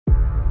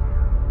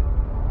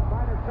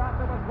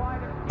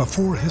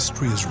Before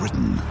history is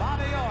written,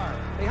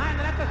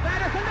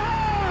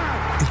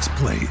 it's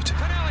played.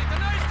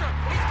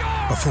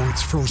 Before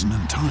it's frozen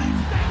in time,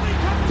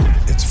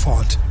 it's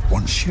fought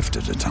one shift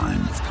at a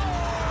time.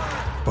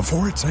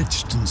 Before it's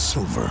etched in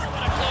silver,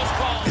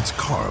 it's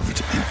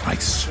carved in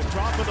ice.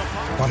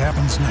 What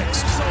happens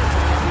next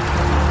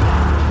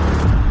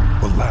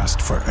will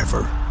last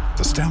forever.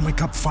 The Stanley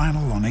Cup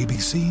Final on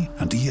ABC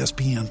and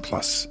ESPN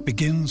Plus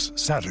begins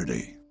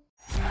Saturday.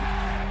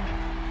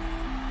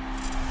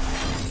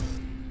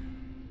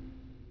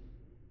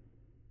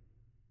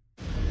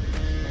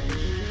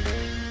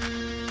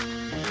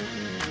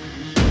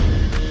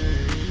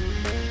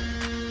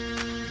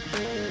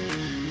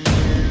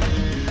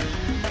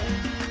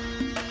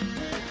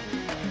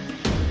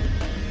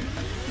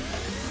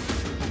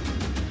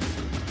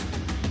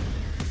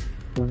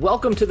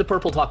 Welcome to the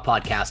Purple Talk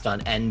podcast on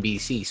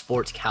NBC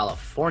Sports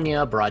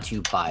California, brought to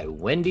you by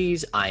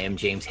Wendy's. I am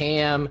James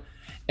Ham,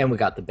 and we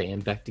got the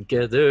band back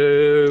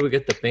together.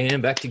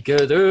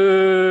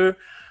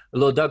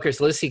 Hello, Doug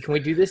Christie. Let's see, can we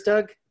do this,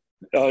 Doug?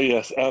 Oh,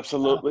 yes,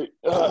 absolutely.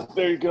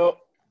 There you go.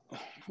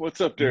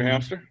 What's up there,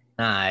 hamster?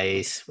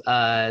 Nice.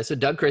 So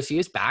Doug Christie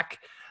is back.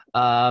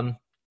 I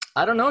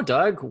don't know,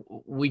 Doug.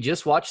 We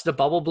just watched the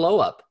bubble blow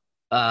up.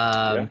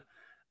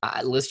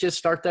 Let's just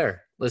start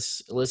there.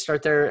 Let's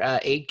start there.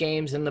 8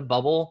 games in the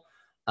bubble.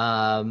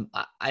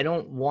 I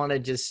don't want to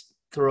just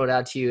throw it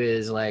out to you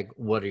as like,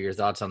 what are your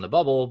thoughts on the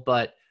bubble?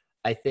 But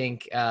I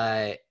think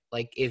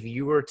like if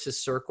you were to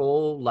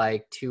circle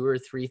like 2 or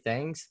 3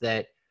 things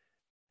that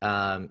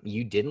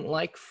you didn't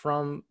like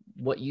from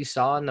what you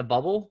saw in the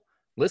bubble,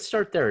 let's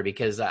start there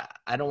because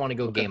I don't want to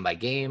go game by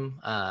game,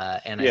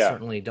 and I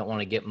certainly don't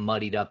want to get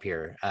muddied up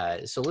here.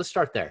 So let's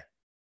start there.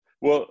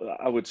 Well,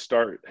 I would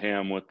start,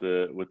 Ham, with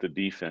the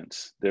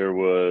defense. There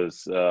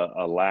was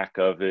a lack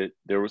of it.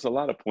 There was a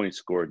lot of points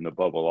scored in the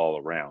bubble all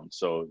around.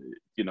 So,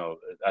 you know,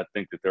 I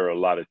think that there are a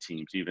lot of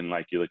teams, even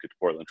like you look at the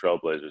Portland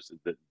Trailblazers,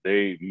 that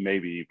they may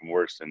be even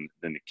worse than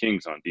the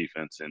Kings on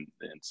defense in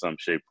some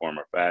shape, form,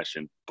 or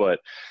fashion. But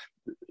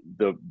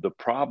the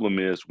problem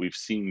is we've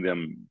seen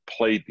them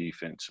play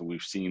defense.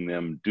 We've seen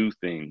them do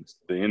things.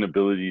 The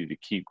inability to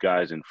keep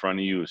guys in front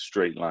of you is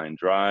straight line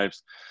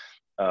drives.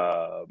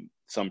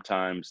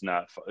 Sometimes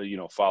not,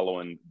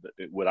 following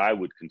what I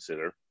would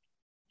consider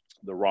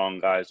the wrong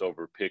guys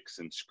over picks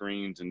and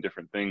screens and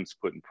different things,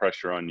 putting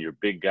pressure on your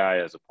big guy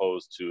as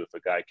opposed to if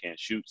a guy can't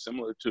shoot,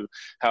 similar to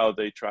how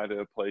they try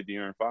to play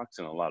De'Aaron Fox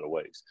in a lot of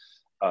ways.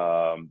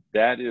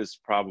 That is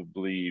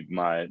probably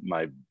my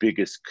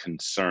biggest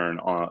concern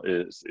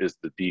is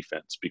the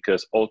defense,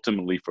 because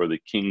ultimately for the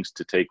Kings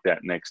to take that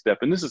next step,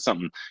 and this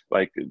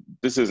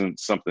isn't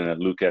something that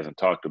Luke hasn't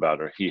talked about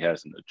or he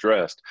hasn't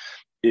addressed,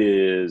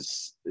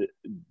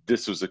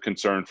 this was a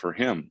concern for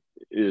him,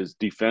 is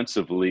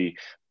defensively.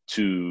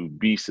 To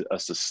be a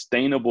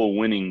sustainable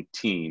winning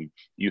team,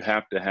 you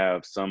have to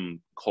have some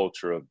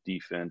culture of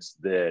defense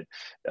that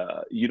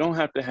you don't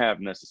have to have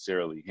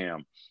necessarily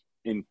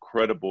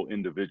incredible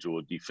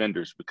individual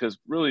defenders, because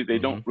really they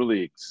don't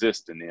really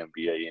exist in the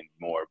NBA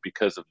anymore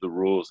because of the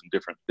rules and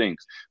different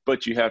things.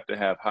 But you have to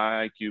have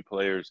high IQ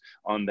players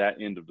on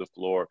that end of the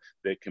floor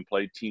that can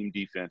play team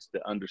defense,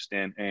 that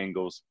understand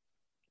angles,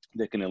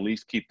 that can at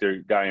least keep their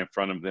guy in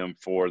front of them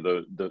for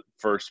the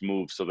first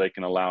move so they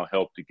can allow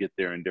help to get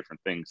there and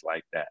different things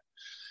like that.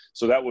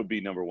 So that would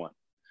be number one.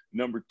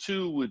 Number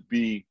 2 would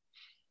be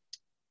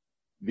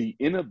the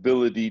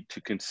inability to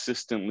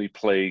consistently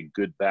play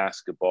good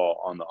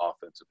basketball on the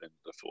offensive end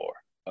of the floor.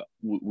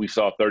 We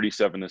saw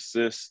 37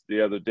 assists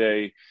the other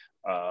day.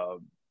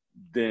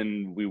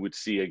 Then we would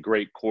see a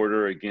great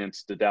quarter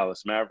against the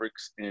Dallas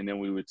Mavericks, and then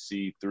we would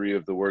see 3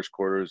 of the worst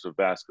quarters of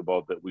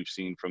basketball that we've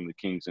seen from the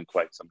Kings in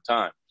quite some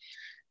time.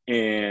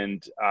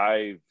 And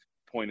I've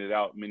pointed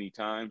out many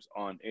times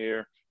on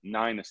air,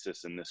 9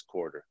 assists in this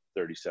quarter,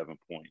 37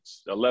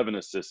 points, 11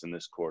 assists in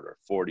this quarter,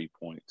 40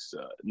 points,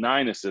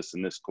 9 assists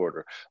in this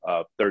quarter,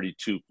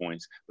 32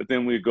 points. But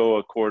then we go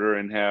a quarter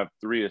and have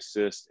 3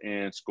 assists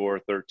and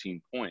score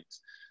 13 points.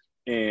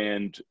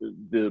 And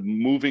the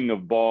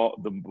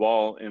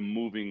ball and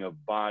moving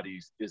of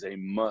bodies is a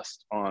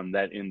must on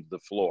that end of the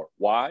floor.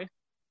 Why?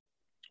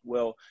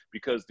 Well,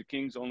 because the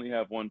Kings only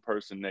have one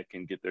person that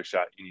can get their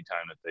shot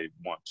anytime that they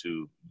want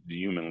to,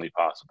 humanly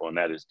possible, and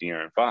that is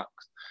De'Aaron Fox.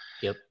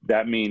 Yep.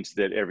 That means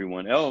that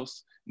everyone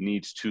else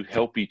needs to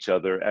help each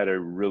other at a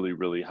really,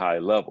 really high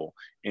level.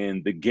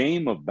 And the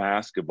game of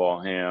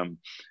basketball,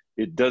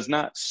 it does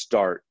not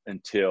start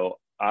until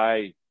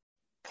I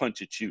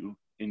punch at you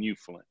and you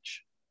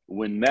flinch.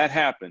 When that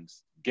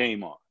happens,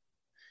 game on.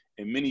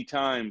 And many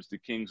times the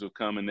Kings will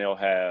come and they'll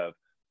have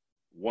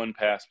 1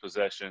 pass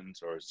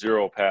possessions or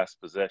 0 pass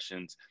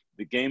possessions.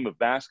 The game of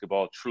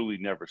basketball truly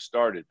never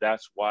started.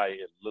 That's why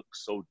it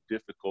looks so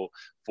difficult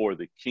for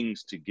the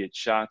Kings to get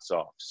shots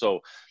off. So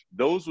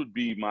those would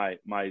be my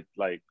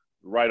like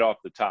right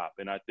off the top.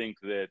 And I think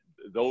that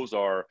those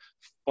are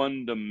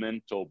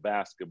fundamental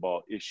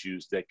basketball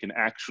issues that can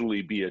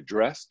actually be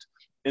addressed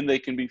and they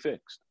can be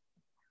fixed.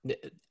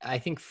 I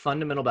think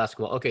fundamental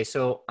basketball. Okay,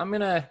 so I'm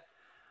gonna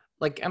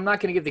like, I'm not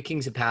going to give the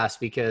Kings a pass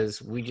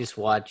because we just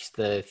watched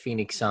the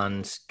Phoenix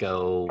Suns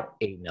go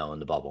 8-0 in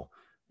the bubble.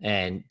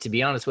 And to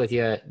be honest with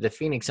you, the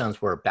Phoenix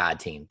Suns were a bad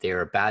team. They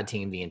were a bad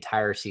team the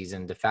entire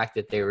season. The fact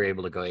that they were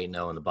able to go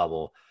 8-0 in the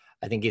bubble,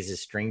 I think, is the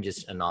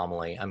strangest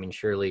anomaly. I mean,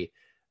 surely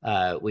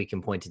we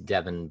can point to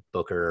Devin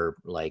Booker,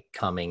 like,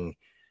 coming,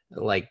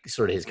 like,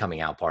 sort of his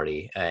coming out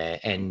party.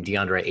 And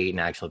DeAndre Ayton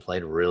actually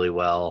played really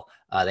well.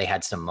 They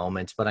had some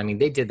moments, but I mean,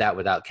 they did that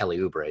without Kelly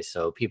Oubre.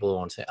 So people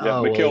won't say, Yeah,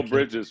 oh, well, Mikal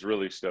Bridges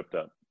really stepped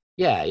up.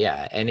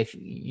 yeah. And if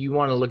you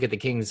want to look at the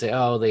Kings and say,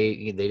 oh, they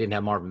didn't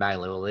have Marvin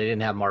Bagley. Well, they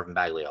didn't have Marvin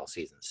Bagley all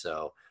season.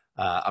 So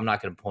I'm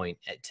not going to point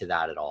to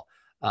that at all.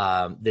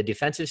 The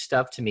defensive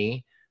stuff to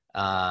me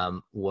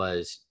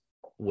was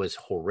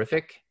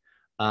horrific.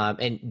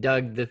 And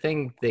Doug, the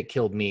thing that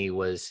killed me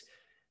was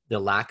the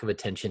lack of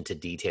attention to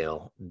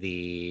detail.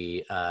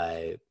 The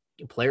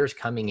players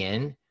coming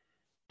in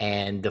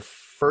and the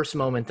first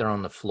moment they're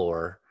on the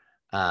floor,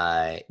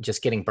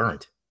 just getting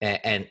burned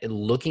and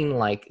looking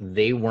like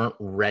they weren't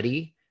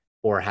ready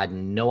or had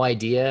no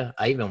idea.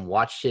 I even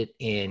watched it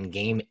in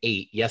game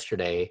 8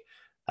 yesterday.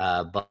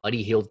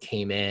 Buddy Hield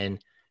came in,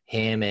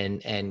 him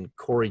and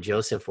Corey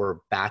Joseph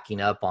were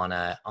backing up on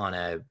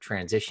a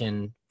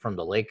transition from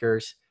the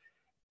Lakers,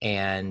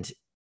 and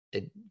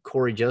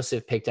Corey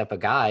Joseph picked up a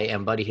guy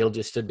and Buddy Hield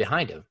just stood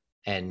behind him.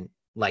 And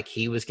like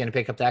he was going to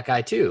pick up that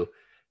guy too,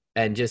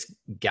 and just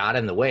got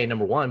in the way,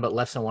 number one, but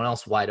left someone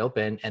else wide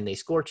open and they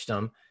scorched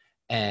him.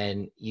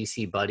 And you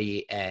see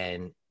Buddy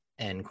and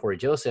Corey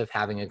Joseph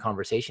having a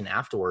conversation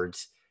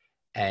afterwards.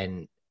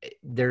 And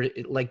they're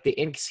like the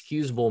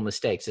inexcusable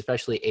mistakes,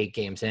 especially 8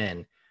 games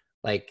in,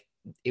 like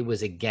it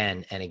was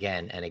again and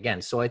again and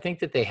again. So I think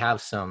that they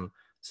have some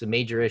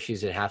major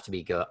issues that have to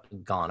be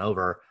gone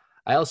over.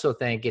 I also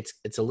think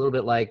it's a little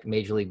bit like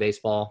Major League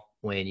Baseball.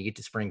 When you get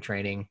to spring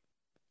training,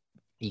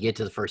 you get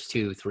to the first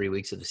 2-3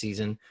 weeks of the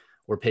season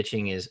where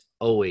pitching is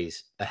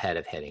always ahead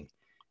of hitting.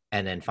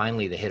 And then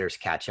finally the hitters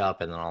catch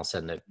up, and then all of a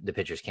sudden the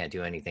pitchers can't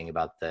do anything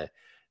about the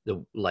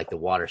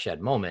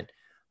watershed moment.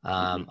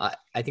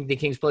 I think the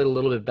Kings played a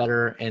little bit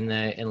better in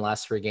the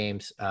last 3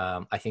 games.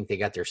 I think they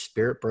got their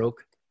spirit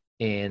broke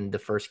in the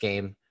first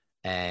game,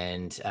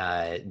 and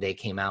they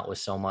came out with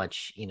so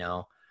much,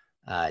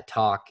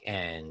 talk,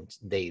 and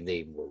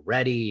they were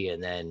ready.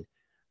 And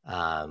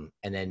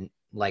then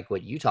like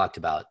what you talked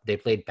about, they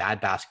played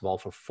bad basketball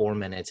for 4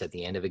 minutes at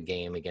the end of a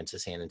game against the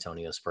San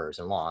Antonio Spurs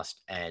and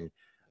lost. And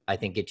I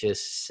think it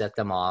just set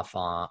them off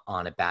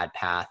on a bad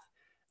path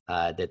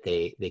that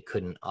they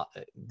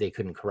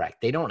couldn't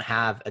correct. They don't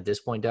have, at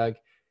this point, Doug,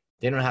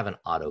 they don't have an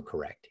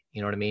autocorrect.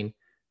 You know what I mean?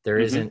 There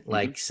isn't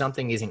like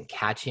something isn't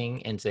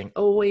catching and saying,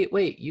 oh,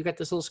 wait, you got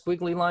this little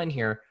squiggly line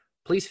here.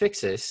 Please fix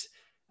this.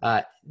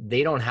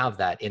 They don't have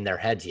that in their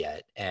heads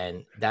yet.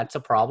 And that's a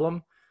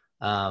problem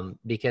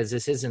because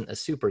this isn't a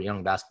super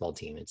young basketball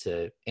team. It's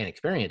an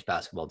inexperienced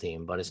basketball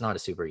team, but it's not a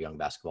super young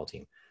basketball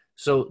team.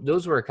 So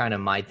those were kind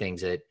of my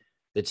things that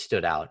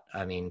stood out.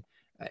 I mean,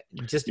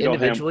 just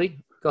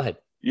individually, go ahead.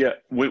 Yeah.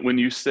 When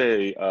you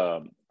say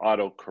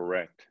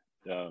autocorrect,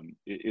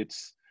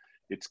 it's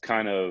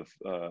kind of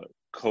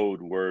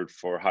code word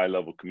for high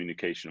level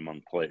communication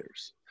among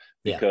players,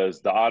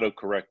 because the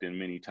autocorrect in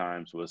many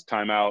times was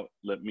timeout.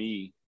 Let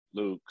me,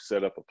 Luke,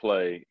 set up a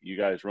play. You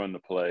guys run the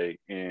play.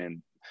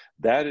 And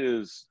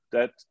that's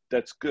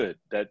good.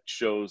 That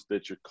shows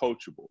that you're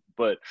coachable,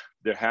 but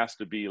there has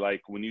to be,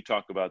 like when you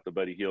talk about the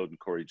Buddy Hield and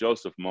Corey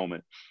Joseph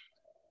moment,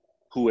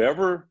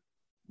 whoever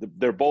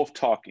they're both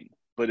talking,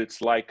 but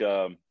it's like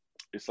a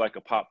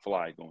pop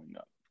fly going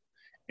up,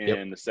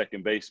 and the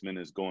second baseman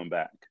is going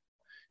back.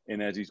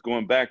 And as he's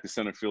going back, the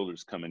center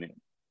fielder's coming in,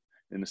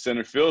 and the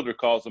center fielder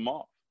calls him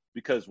off.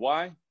 Because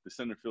why? The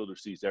center fielder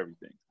sees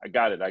everything. I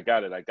got it.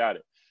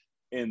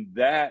 And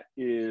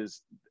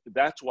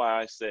that's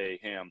why I say,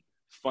 Ham,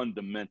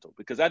 fundamental,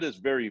 because that is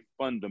very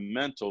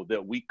fundamental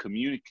that we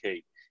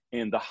communicate.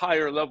 And the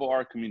higher level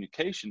our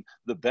communication,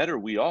 the better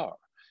we are.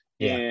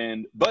 Yeah.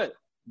 And but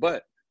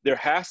there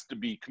has to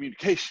be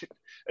communication.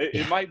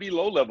 It might be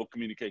low level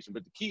communication,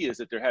 but the key is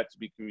that there has to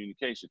be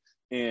communication,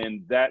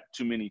 and that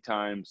too many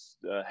times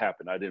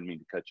happened. I didn't mean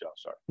to cut you off.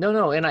 Sorry.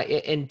 No,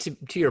 and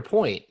to your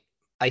point,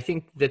 I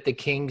think that the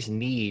Kings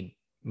need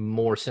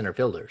more center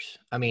fielders.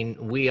 I mean,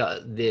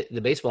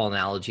 the baseball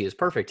analogy is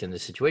perfect in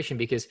this situation,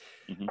 because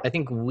I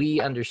think we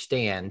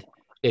understand,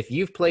 if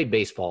you've played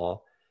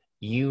baseball,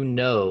 you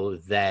know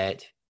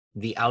that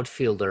the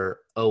outfielder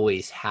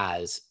always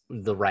has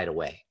the right of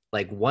way.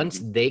 Like once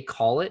they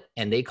call it,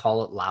 and they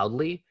call it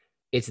loudly,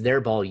 it's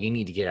their ball. You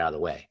need to get out of the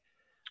way.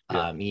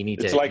 Yeah.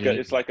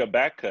 It's like a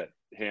back cut,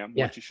 Ham.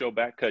 Once you show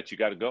back cut, you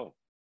got to go.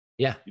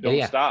 Yeah. You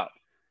don't stop.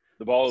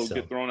 The ball will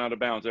get thrown out of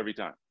bounds every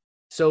time.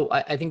 So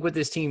I think what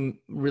this team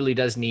really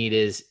does need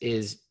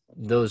is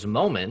those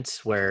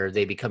moments where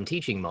they become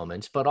teaching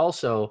moments, but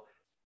also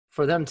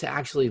for them to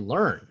actually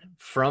learn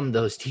from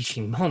those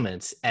teaching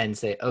moments and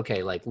say,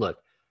 okay, like, look,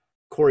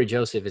 Corey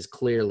Joseph is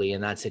clearly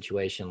in that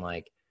situation.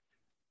 Like,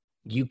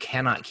 you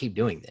cannot keep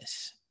doing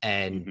this.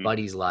 And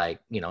Buddy's like,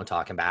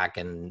 talking back,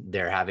 and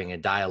they're having a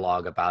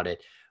dialogue about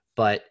it.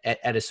 But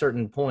at a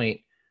certain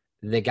point,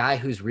 the guy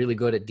who's really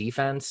good at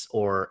defense,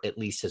 or at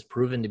least has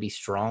proven to be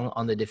strong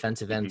on the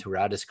defensive end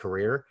throughout his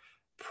career,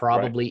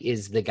 probably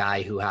is the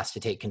guy who has to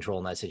take control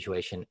in that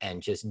situation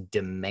and just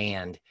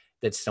demand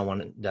that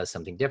someone does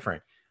something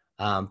different.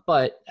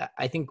 But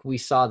I think we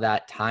saw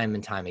that time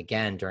and time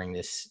again during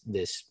this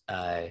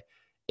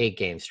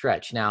 8-game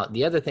stretch. Now,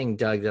 the other thing,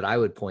 Doug, that I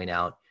would point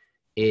out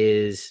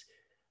is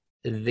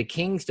the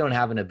Kings don't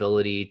have an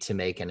ability to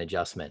make an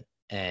adjustment.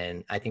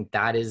 And I think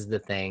that is the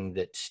thing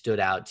that stood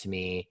out to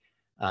me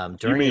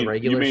during the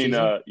regular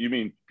season. You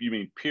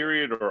mean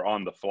period or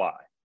on the fly?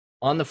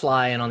 On the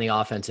fly and on the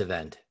offensive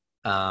end.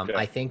 Okay.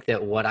 I think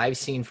that what I've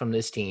seen from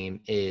this team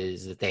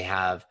is that they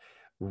have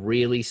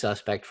really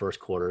suspect first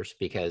quarters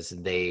because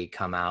they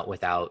come out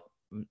without,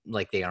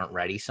 like, they aren't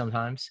ready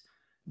sometimes.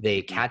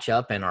 They catch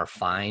up and are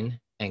fine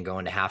and go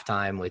into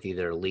halftime with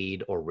either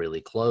lead or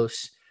really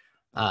close.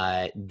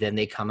 Then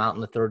they come out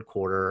in the third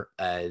quarter.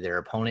 Their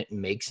opponent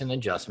makes an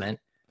adjustment,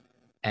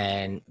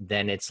 and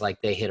then it's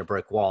like they hit a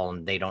brick wall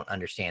and they don't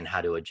understand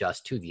how to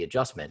adjust to the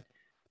adjustment.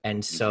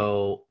 And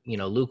so,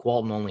 Luke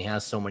Walton only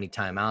has so many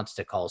timeouts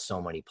to call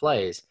so many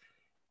plays.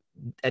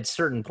 At a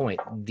certain point,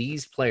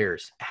 these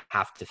players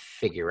have to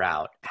figure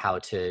out how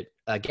to,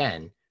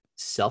 again,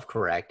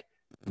 self-correct,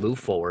 move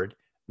forward,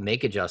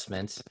 make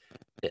adjustments,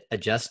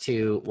 adjust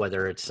to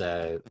whether it's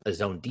a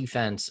zone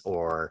defense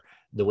or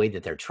the way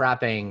that they're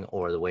trapping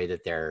or the way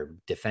that they're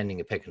defending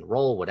a pick and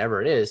roll,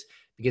 whatever it is,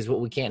 because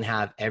what we can't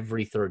have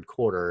every third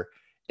quarter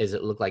is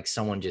it look like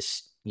someone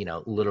just,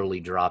 literally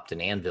dropped an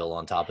anvil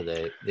on top of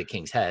the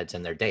Kings' heads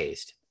and they're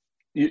dazed.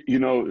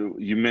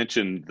 You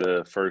mentioned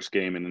the first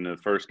game, and in the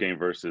first game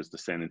versus the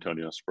San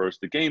Antonio Spurs,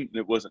 the game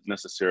that wasn't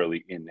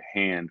necessarily in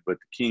hand, but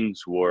the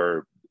Kings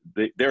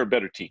they're a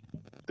better team.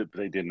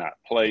 They did not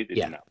play, they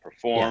did not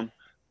perform,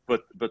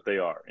 but they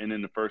are. And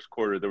in the first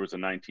quarter, there was a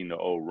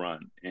 19-0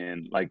 run,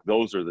 and like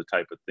those are the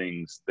type of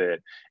things that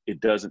it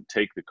doesn't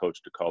take the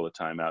coach to call a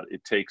timeout.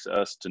 It takes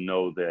us to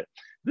know that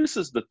this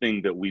is the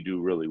thing that we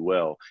do really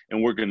well,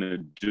 and we're going to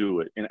do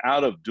it. And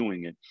out of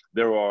doing it,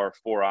 there are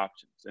 4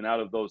 options. And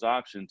out of those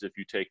options, if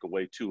you take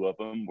away 2 of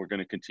them, we're going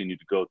to continue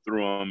to go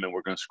through them, and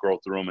we're going to scroll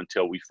through them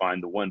until we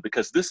find the one,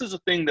 because this is a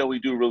thing that we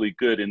do really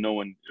good and no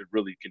one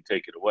really can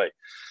take it away.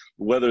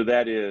 Whether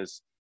that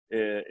is,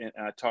 and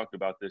I talked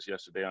about this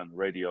yesterday on the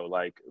radio,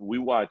 like we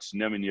watched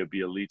Nemanja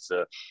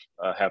Bjelica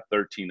have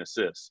 13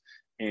 assists.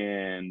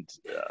 And,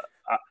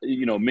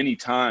 many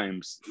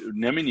times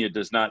Nemanja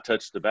does not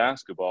touch the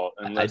basketball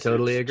unless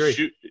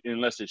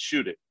it's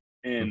shoot it.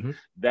 And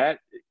that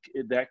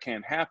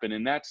can't happen.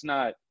 And that's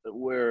not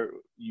where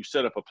you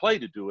set up a play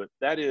to do it.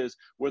 That is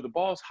where the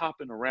ball's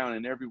hopping around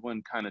and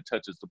everyone kind of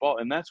touches the ball.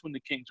 And that's when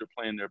the Kings are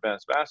playing their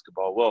best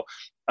basketball. Well,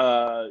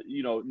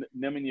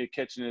 Nemanja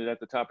catching it at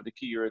the top of the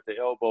key or at the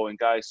elbow and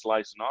guys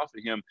slicing off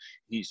of him,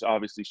 he's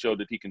obviously showed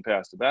that he can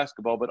pass the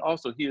basketball, but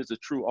also he is a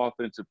true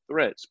offensive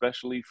threat,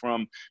 especially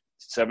from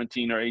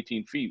 17 or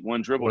 18 feet.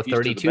 One dribble, or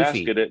 32 he's to the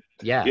basket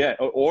feet.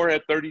 Or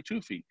at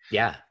 32 feet.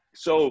 Yeah.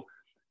 So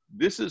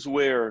this is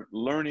where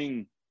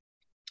learning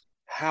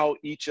how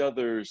each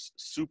other's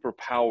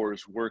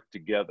superpowers work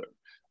together.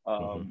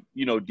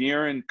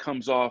 De'Aaron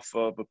comes off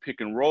of a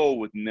pick and roll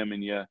with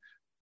Nemanja,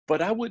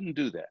 but I wouldn't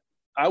do that.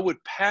 I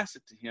would pass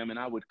it to him and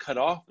I would cut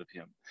off of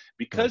him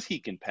because he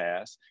can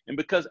pass, and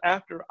because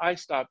after I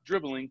stop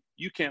dribbling,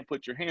 you can't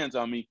put your hands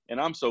on me, and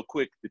I'm so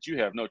quick that you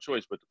have no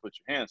choice but to put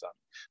your hands on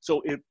me.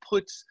 So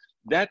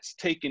that's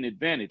taking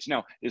advantage.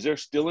 Now, is there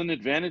still an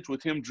advantage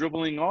with him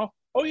dribbling off?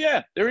 Oh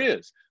yeah, there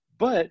is.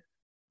 But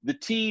the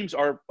teams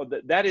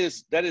that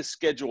is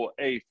schedule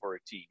A for a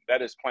team.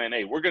 That is plan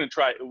A. We're going to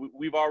try.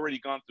 We've already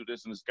gone through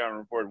this in the scouting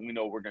report, and we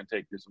know we're going to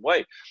take this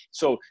away.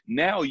 So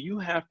now you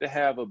have to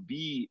have a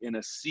B and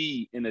a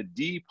C and a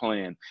D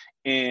plan.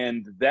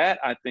 And that,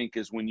 I think,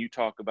 is when you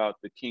talk about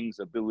the Kings'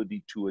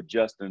 ability to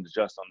adjust on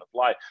the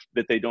fly,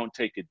 that they don't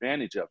take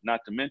advantage of.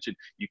 Not to mention,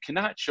 you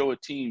cannot show a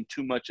team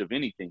too much of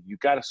anything. You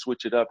got to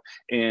switch it up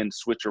and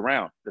switch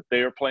around. That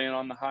they are playing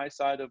on the high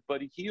side of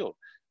Buddy Hield.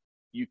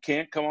 You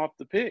can't come off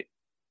the pick.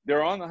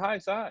 They're on the high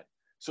side.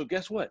 So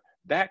guess what?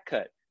 Back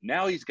cut.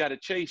 Now he's got to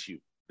chase you.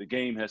 The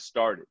game has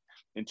started.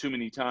 And too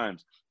many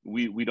times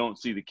we don't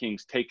see the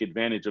Kings take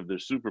advantage of their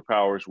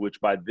superpowers, which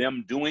by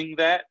them doing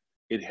that,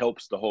 it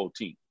helps the whole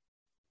team.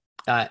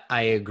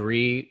 I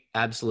agree.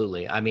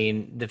 Absolutely. I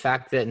mean, the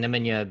fact that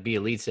Nemanja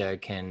Bjelica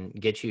can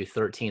get you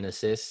 13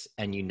 assists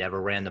and you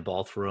never ran the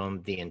ball through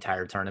him the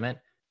entire tournament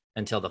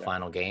until the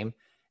final game.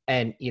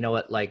 And you know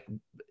what, like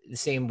the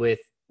same with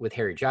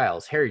Harry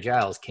Giles. Harry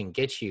Giles can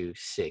get you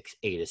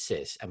 6-8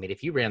 assists. I mean,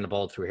 if you ran the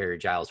ball through Harry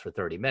Giles for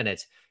 30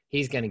 minutes,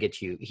 he can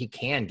get you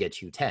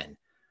 10.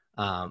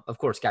 Of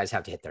course, guys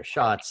have to hit their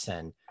shots,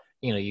 and,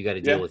 you got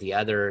to deal with the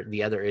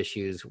other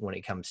issues when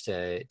it comes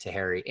to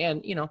Harry.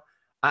 And,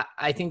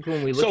 I think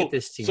when we look at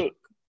this team,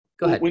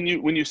 go ahead. When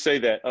you say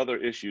that other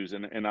issues,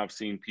 and I've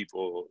seen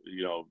people,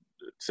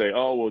 say,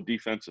 oh, well,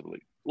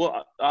 defensively.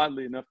 Well,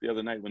 oddly enough, the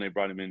other night when they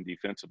brought him in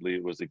defensively,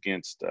 it was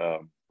against,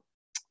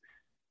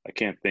 I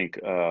can't think,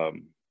 Jahlil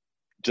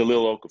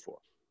Okafor.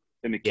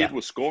 And the kid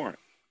was scoring.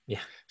 Yeah.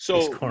 He's So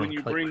when scoring you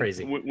like bring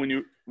crazy.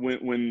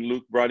 when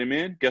Luke brought him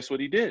in, guess what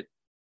he did?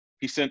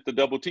 He sent the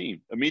double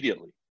team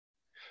immediately.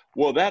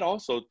 Well, that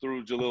also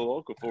threw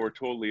Jahlil Okafor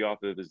totally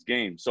off of his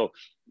game. So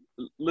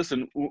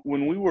listen,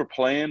 when we were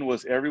playing,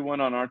 was everyone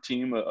on our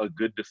team a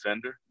good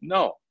defender?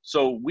 No.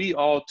 So we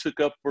all took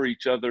up for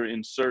each other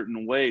in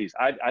certain ways.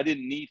 I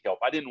didn't need help.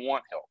 I didn't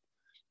want help.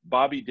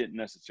 Bobby didn't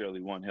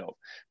necessarily want help.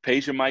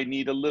 Peja might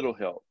need a little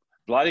help.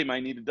 Vlade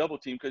might need a double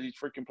team because he's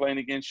freaking playing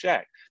against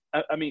Shaq.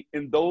 I mean,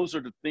 and those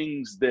are the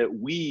things that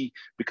we,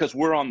 because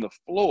we're on the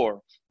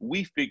floor,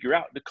 we figure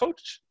out. The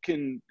coach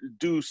can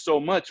do so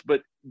much,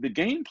 but the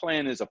game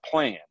plan is a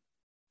plan.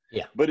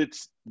 Yeah. But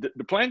it's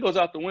the plan goes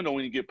out the window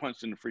when you get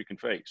punched in the freaking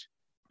face.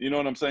 You know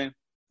what I'm saying?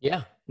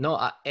 Yeah.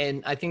 No,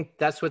 and I think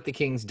that's what the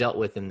Kings dealt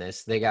with in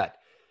this. They got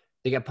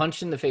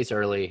punched in the face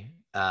early,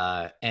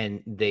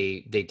 and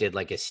they did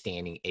like a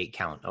standing 8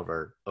 count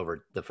over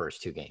the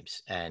first 2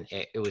 games, and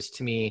it was,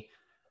 to me,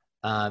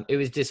 it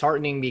was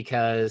disheartening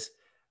because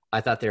I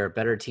thought they were a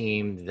better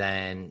team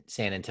than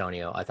San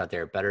Antonio. I thought they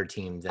were a better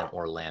team than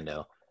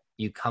Orlando.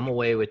 You come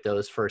away with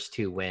those first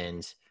 2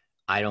 wins,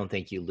 I don't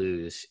think you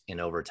lose in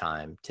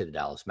overtime to the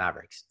Dallas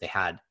Mavericks. They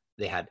had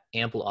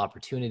ample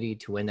opportunity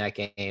to win that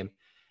game,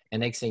 and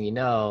next thing you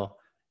know,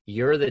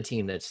 you're the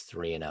team that's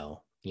 3-0.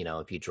 You know,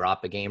 if you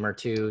drop a game or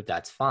 2,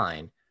 that's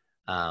fine.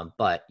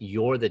 But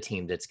you're the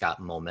team that's got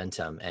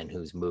momentum and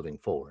who's moving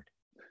forward.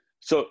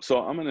 So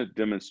I'm going to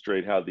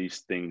demonstrate how these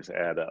things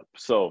add up.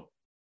 So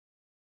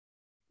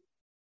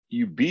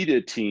you beat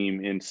a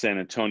team in San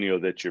Antonio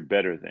that you're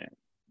better than.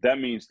 That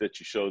means that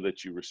you show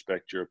that you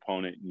respect your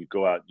opponent and you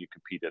go out and you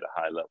compete at a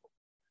high level.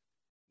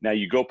 Now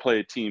you go play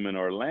a team in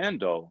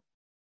Orlando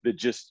that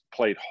just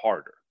played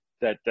harder.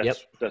 That's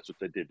what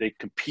they did. They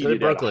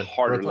competed at a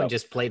harder Brooklyn level.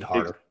 just played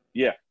harder.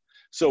 Yeah.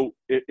 So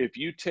if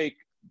you take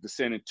the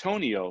San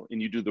Antonio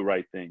and you do the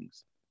right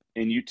things,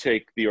 and you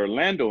take the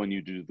Orlando and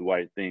you do the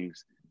right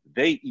things,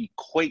 they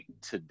equate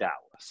to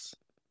Dallas,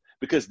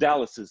 because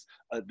Dallas is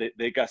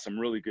they got some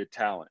really good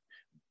talent.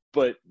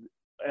 But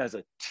as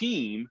a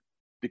team,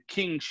 the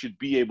Kings should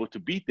be able to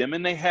beat them,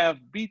 and they have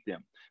beat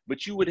them.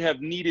 But you would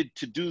have needed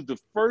to do the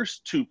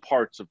first 2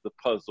 parts of the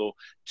puzzle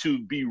to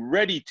be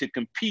ready to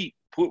compete,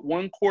 put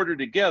one quarter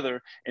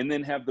together, and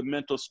then have the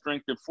mental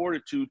strength and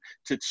fortitude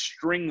to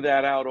string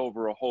that out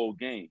over a whole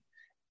game.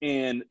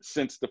 And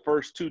since the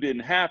first 2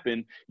 didn't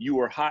happen, you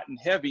were hot and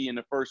heavy in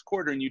the first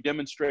quarter, and you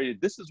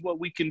demonstrated this is what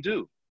we can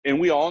do. And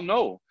we all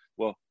know,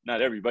 well, not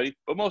everybody,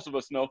 but most of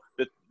us know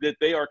that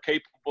they are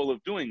capable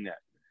of doing that.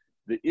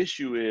 The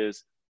issue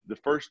is the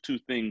first 2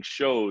 things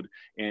showed,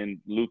 and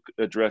Luke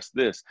addressed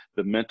this,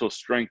 the mental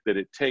strength that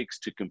it takes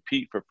to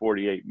compete for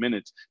 48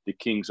 minutes. The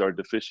Kings are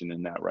deficient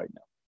in that right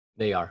now.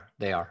 They are.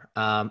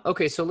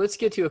 Okay, so let's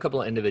get to a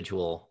couple of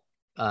individual,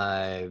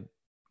 highlights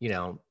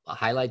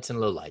and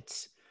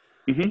lowlights.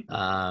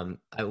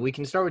 Mm-hmm. We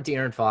can start with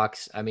De'Aaron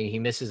Fox. I mean, he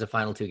misses the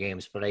final 2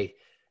 games, but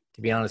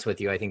to be honest with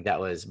you, I think that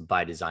was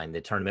by design.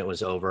 The tournament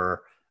was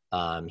over.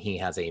 He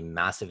has a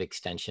massive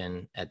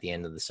extension at the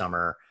end of the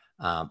summer.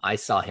 I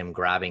saw him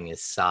grabbing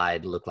his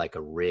side, look like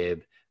a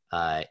rib,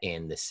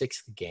 in the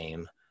 6th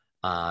game.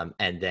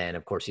 And then,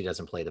 of course, he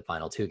doesn't play the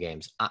final 2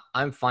 games.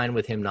 I'm fine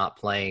with him not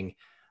playing.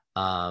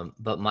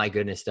 But my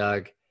goodness,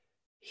 Doug,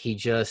 he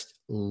just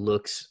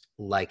looks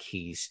like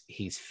he's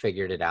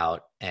figured it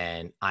out.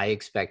 And I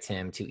expect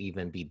him to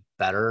even be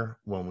better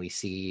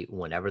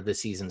whenever the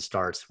season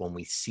starts, when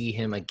we see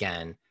him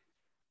again.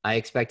 I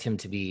expect him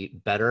to be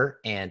better,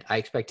 and I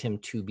expect him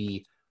to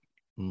be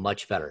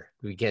much better,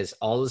 because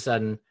all of a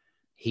sudden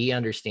he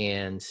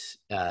understands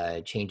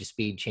change of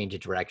speed, change of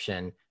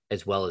direction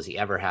as well as he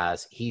ever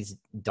has. He's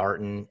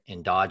darting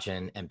and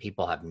dodging, and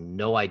people have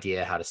no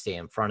idea how to stay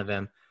in front of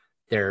him.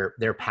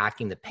 They're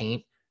packing the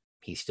paint.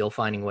 He's still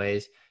finding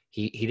ways.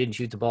 He didn't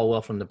shoot the ball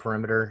well from the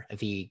perimeter. If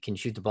he can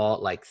shoot the ball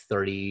at like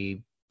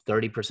 30%,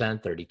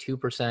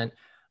 32%,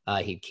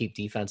 he'd keep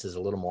defenses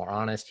a little more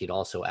honest. He'd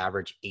also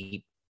average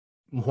 8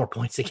 more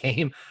points a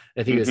game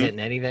if he was hitting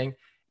anything.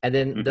 And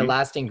then the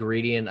last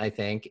ingredient, I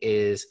think,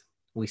 is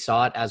we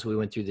saw it as we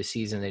went through the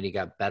season that he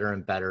got better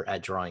and better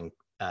at drawing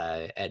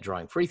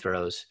free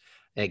throws,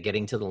 at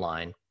getting to the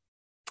line.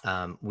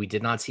 We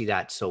did not see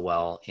that so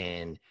well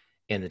in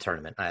the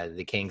tournament.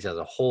 The Kings as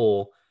a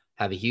whole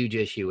have a huge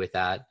issue with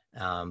that.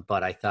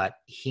 But I thought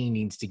he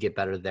needs to get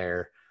better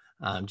there.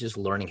 Just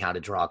learning how to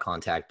draw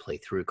contact, play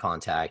through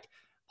contact.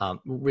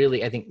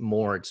 Really, I think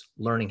more it's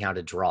learning how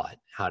to draw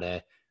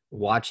it,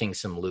 watching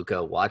some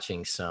Luka,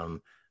 watching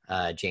some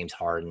James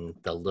Harden,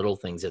 the little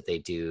things that they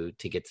do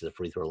to get to the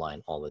free throw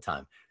line all the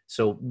time.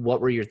 So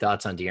what were your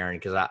thoughts on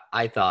De'Aaron? Because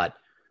I thought,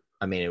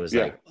 it was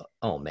like,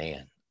 oh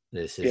man,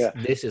 this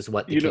is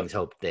what the Kings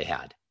hoped they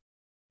had.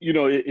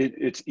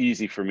 It's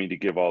easy for me to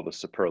give all the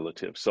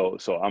superlatives. So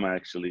I'm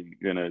actually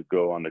going to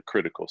go on the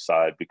critical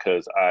side,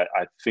 because I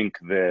think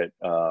that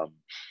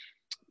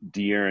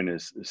De'Aaron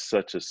is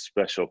such a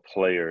special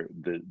player.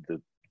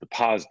 The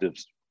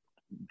positives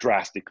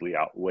drastically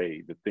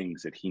outweigh the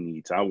things that he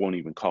needs. I won't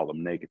even call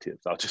them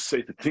negatives. I'll just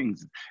say the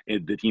things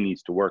that he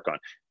needs to work on.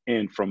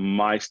 And from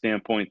my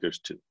standpoint, there's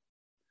 2.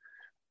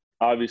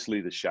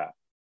 obviously the shot.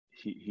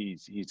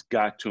 He's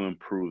got to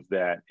improve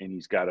that, and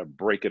he's got to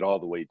break it all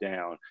the way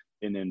down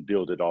and then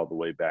build it all the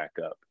way back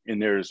up.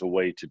 And there's a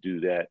way to do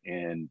that,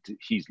 and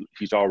he's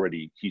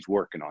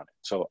working on it.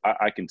 So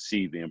I can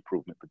see the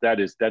improvement, but that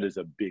is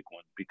a big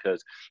one,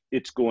 because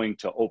it's going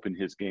to open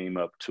his game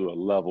up to a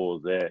level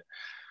that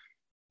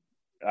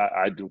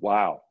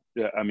wow.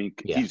 I mean,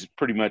 he's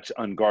pretty much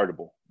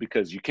unguardable,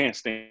 because you can't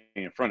stay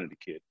in front of the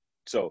kid.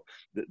 So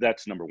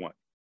that's number one.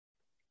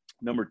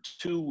 Number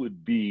two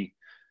would be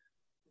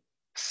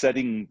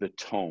setting the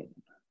tone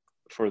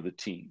for the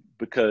team,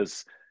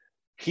 because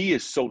he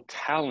is so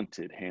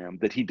talented, Ham,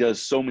 that he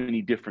does so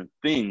many different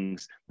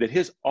things that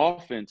his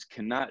offense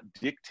cannot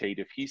dictate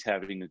if he's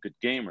having a good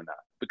game or not,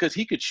 because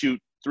he could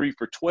shoot 3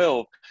 for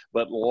 12,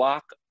 but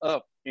lock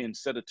up and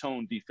set a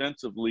tone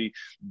defensively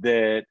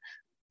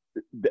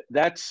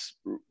that's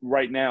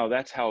right now.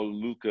 That's how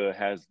Luka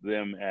has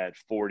them at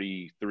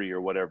 43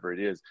 or whatever it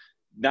is.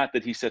 Not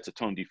that he sets a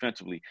tone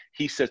defensively.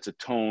 He sets a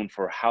tone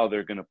for how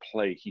they're going to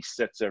play. He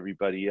sets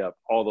everybody up,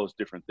 all those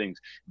different things.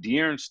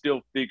 De'Aaron's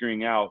still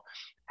figuring out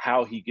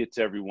how he gets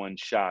everyone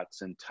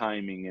shots and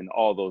timing and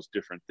all those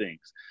different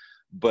things.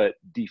 But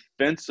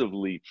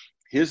defensively,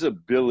 his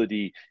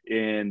ability,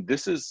 and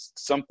this is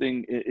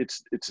something,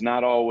 it's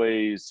not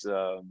always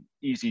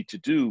easy to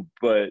do,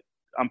 but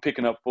I'm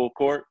picking up full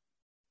court.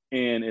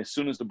 And as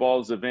soon as the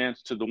ball is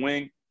advanced to the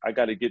wing, I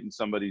got to get in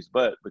somebody's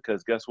butt,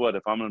 because guess what?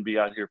 If I'm going to be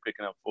out here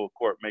picking up full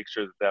court, make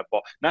sure that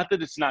ball, not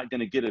that it's not going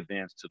to get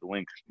advanced to the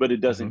wing, but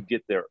it doesn't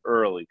get there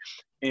early.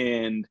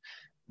 And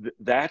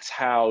that's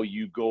how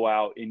you go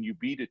out and you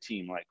beat a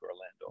team like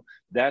Orlando.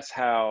 That's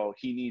how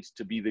he needs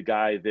to be the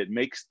guy that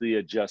makes the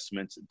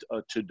adjustments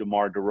to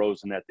DeMar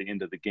DeRozan at the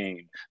end of the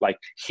game. Like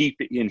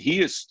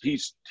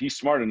he's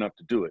smart enough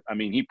to do it. I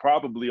mean, he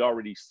probably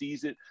already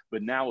sees it,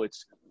 but now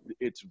it's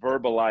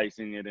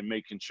verbalizing it and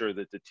making sure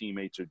that the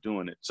teammates are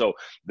doing it. So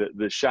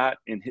the shot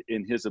in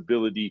his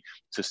ability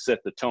to set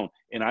the tone.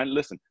 And I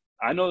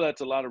know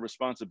that's a lot of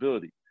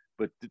responsibility,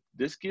 but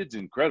this kid's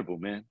incredible,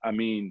 man. I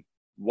mean,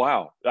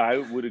 wow. I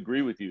would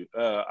agree with you.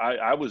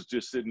 I was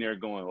just sitting there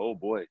going, oh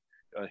boy,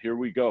 here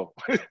we go.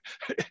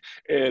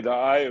 And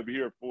I am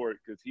here for it,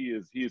 because he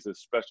is a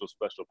special,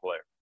 special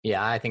player.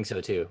 Yeah, I think so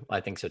too.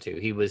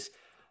 He was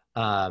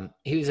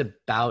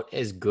about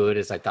as good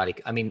as I thought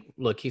I mean,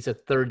 look, he's a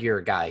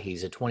third-year guy.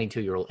 He's a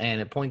 22-year-old,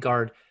 and a point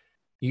guard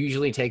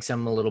usually takes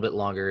them a little bit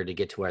longer to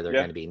get to where they're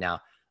going to be.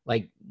 Now,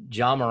 like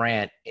Ja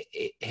Morant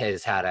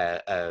has had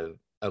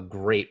a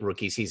great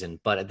rookie season,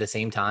 but at the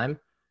same time,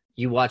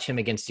 you watch him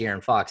against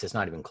De'Aaron Fox, it's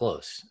not even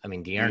close. I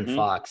mean, De'Aaron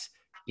Fox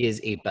is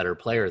a better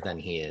player than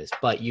he is,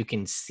 but you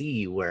can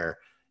see where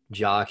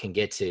Ja can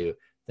get to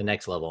the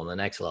next level and the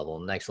next level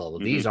and the next level.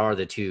 These are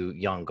the two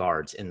young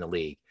guards in the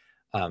league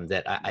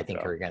that I think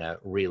are going to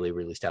really,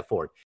 really step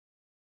forward.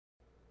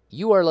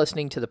 You are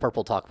listening to the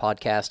Purple Talk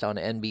podcast on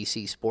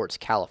NBC Sports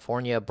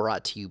California,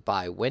 brought to you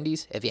by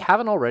Wendy's. If you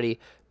haven't already,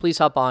 please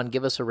hop on,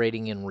 give us a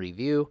rating and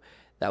review.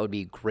 That would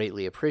be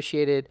greatly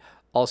appreciated.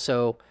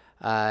 Also,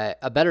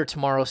 a better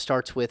tomorrow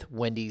starts with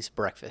Wendy's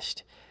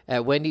breakfast.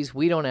 At Wendy's,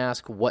 we don't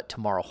ask what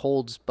tomorrow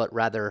holds, but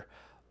rather,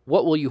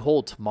 what will you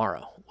hold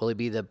tomorrow? Will it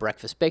be the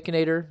breakfast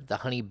Baconator, the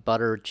honey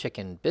butter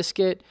chicken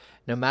biscuit?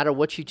 No matter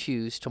what you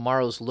choose,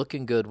 tomorrow's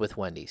looking good with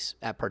Wendy's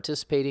at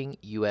participating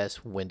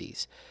U.S.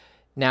 Wendy's.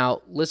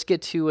 Now, let's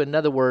get to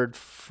another word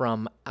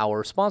from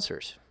our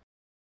sponsors.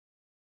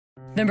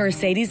 The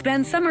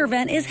Mercedes-Benz Summer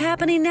Event is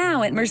happening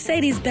now at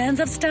Mercedes-Benz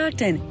of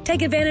Stockton.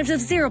 Take advantage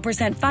of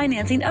 0%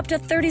 financing up to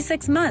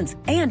 36 months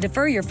and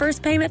defer your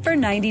first payment for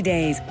 90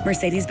 days.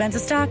 Mercedes-Benz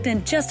of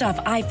Stockton, just off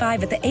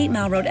I-5 at the 8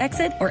 Mile Road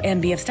exit, or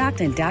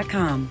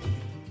mbfstockton.com.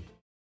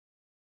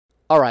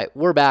 All right,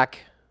 we're back.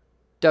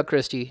 Doug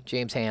Christie,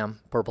 James Ham,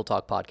 Purple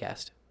Talk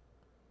Podcast.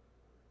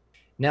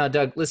 Now,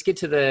 Doug, let's get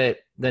to the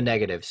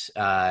negatives.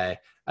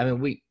 I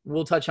mean,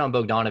 we'll touch on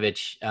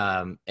Bogdanovic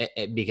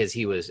because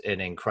he was an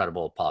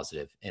incredible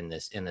positive in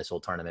this whole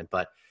tournament.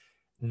 But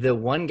the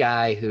one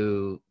guy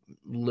who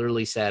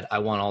literally said,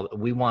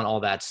 "We want all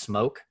that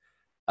smoke,"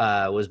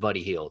 was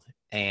Buddy Hield,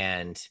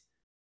 and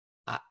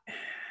I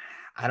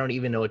don't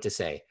even know what to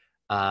say.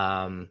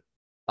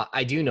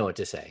 I do know what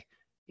to say.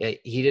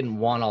 He didn't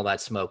want all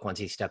that smoke once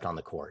he stepped on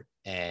the court,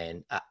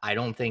 and I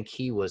don't think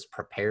he was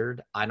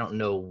prepared. I don't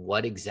know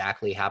what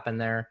exactly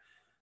happened there,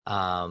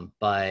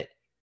 but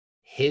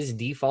his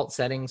default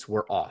settings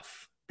were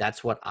off.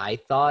 That's what I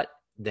thought,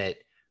 that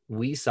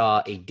we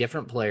saw a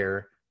different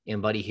player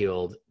in Buddy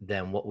Hield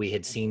than what we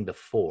had seen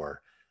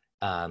before.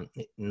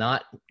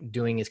 Not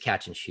doing his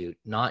catch and shoot,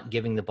 not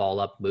giving the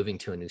ball up, moving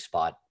to a new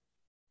spot.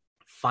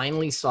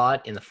 Finally saw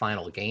it in the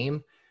final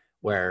game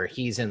where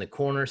he's in the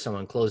corner,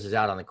 someone closes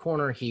out on the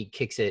corner, he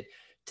kicks it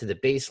to the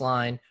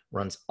baseline,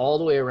 runs all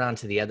the way around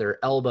to the other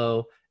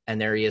elbow,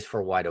 and there he is for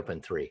a wide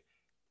open three.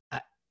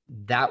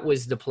 That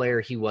was the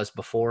player he was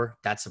before.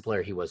 That's the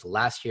player he was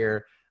last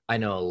year. I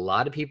know a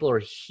lot of people are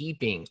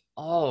heaping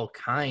all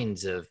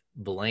kinds of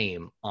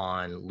blame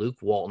on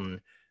Luke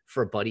Walton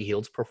for Buddy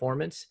Hield's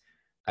performance.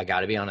 I got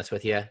to be honest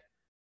with you.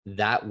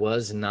 That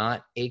was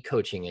not a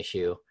coaching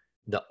issue.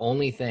 the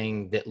only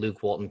thing that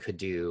Luke Walton could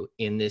do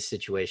in this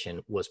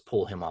situation was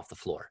pull him off the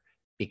floor,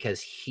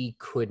 because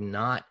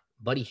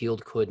Buddy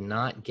Hield could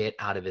not get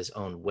out of his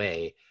own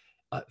way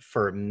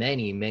for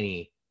many,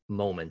 many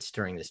moments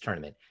during this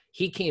tournament.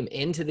 He came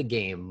into the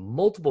game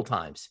multiple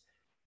times,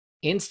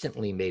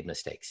 instantly made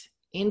mistakes.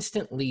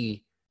 Even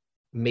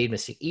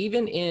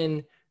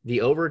in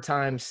the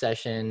overtime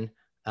session,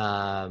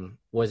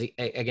 was he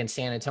against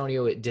San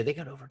Antonio? Did they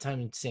go to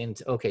overtime in San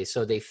Antonio? Okay,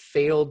 so they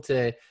failed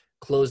to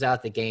close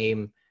out the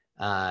game,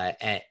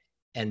 and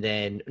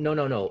then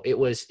no, it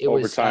was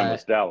overtime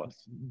was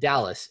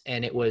Dallas,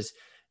 and it was,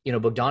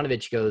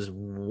 Bogdanovich goes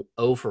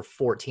 0 for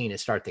 14 to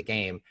start the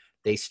game.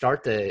 They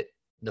start the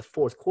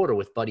fourth quarter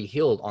with Buddy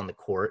Hield on the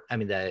court. I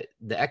mean, the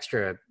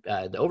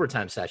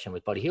overtime session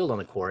with Buddy Hield on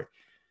the court,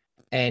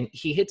 and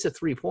he hits a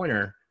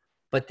 3-pointer.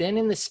 But then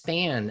in the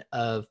span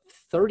of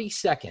 30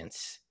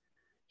 seconds,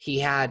 he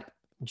had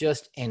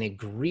just an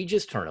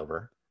egregious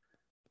turnover.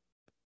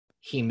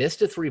 He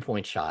missed a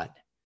 3-point shot,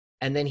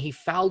 and then he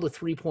fouled a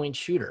 3-point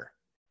shooter.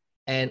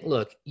 And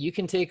look, you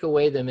can take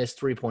away the missed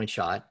 3-point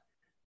shot,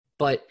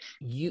 but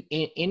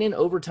in an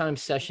overtime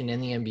session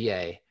in the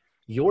NBA,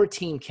 your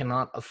team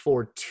cannot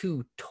afford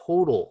 2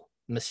 total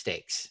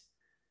mistakes.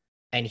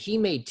 And he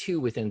made 2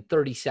 within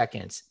 30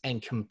 seconds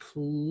and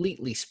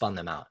completely spun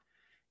them out.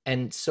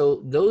 And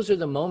so those are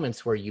the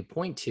moments where you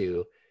point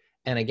to,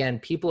 and again,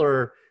 people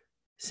are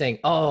saying,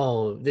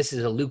 oh, this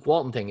is a Luke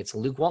Walton thing. It's a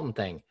Luke Walton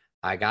thing.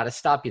 I got to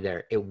stop you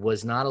there. It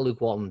was not a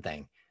Luke Walton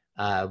thing.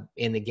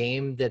 In the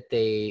game that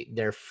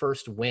their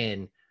first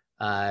win,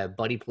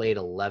 Buddy played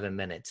 11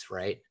 minutes,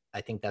 right?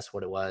 I think that's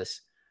what it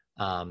was.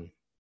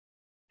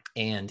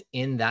 And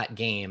in that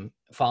game,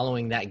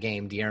 following that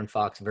game, De'Aaron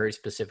Fox very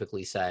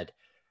specifically said,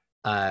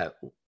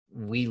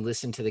 we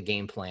listened to the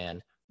game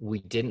plan. We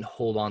didn't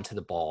hold on to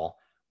the ball.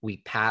 We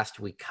passed,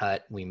 we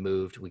cut, we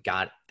moved, we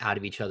got out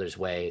of each other's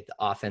way. The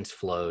offense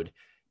flowed.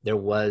 There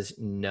was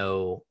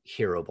no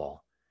hero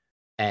ball.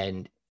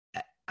 And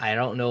I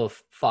don't know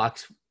if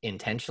Fox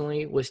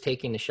intentionally was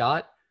taking the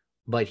shot,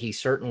 but he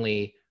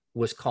certainly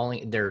was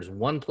calling. There's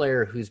one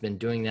player who's been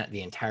doing that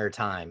the entire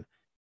time,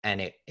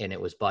 and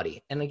it was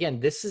Buddy. And again,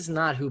 this is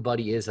not who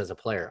Buddy is as a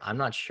player. I'm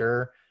not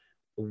sure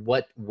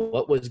what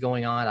was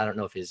going on. I don't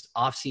know if his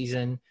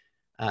offseason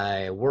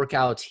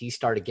workouts, he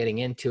started getting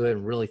into it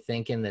and really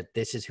thinking that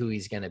this is who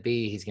he's going to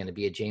be. He's going to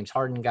be a James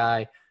Harden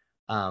guy.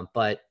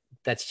 But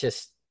that's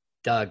just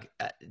Doug.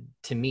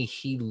 To me,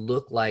 he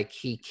looked like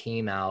he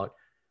came out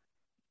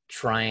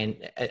trying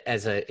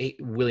as a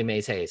Willie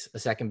Mays Hayes, a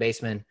second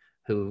baseman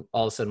who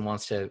all of a sudden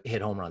wants to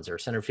hit home runs, or a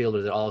center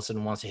fielder that all of a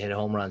sudden wants to hit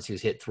home runs,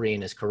 who's hit 3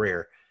 in his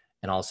career.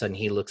 And all of a sudden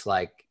he looks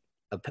like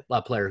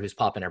a player who's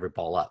popping every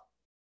ball up.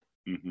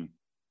 Mm-hmm.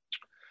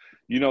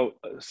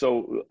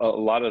 So a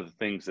lot of the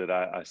things that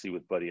I see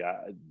with Buddy,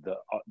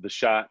 the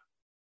shot,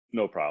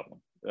 no problem.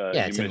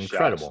 Yeah, it's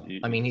incredible.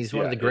 I mean, he's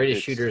one of the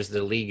greatest shooters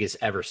the league has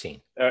ever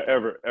seen.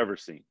 Ever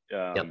seen.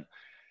 Yep.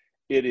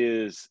 It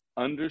is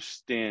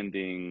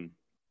understanding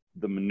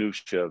the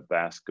minutia of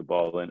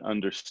basketball and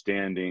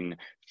understanding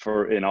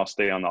and I'll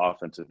stay on the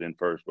offensive end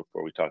first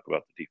before we talk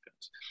about the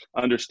defense.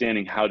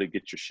 Understanding how to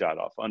get your shot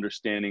off,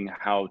 understanding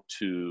how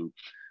to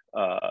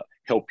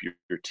help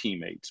your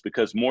teammates,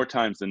 because more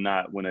times than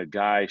not, when a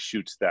guy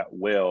shoots that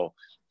well,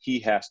 he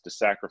has to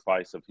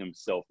sacrifice of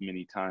himself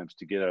many times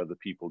to get other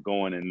people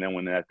going. And then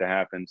when that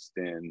happens,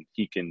 then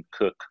he can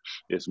cook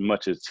as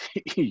much as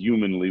he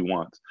humanly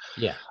wants.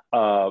 Yeah.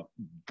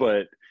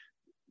 But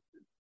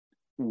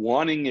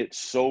wanting it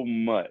so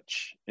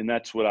much, and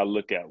that's what I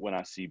look at when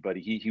I see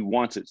Buddy. He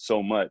wants it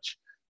so much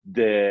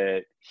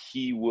that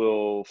he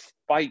will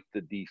fight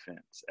the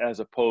defense as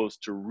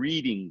opposed to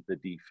reading the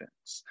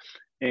defense.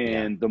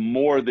 And the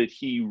more that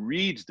he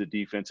reads the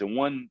defense, and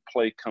one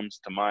play comes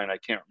to mind, I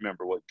can't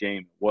remember what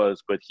game it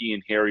was, but he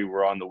and Harry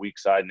were on the weak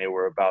side, and they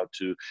were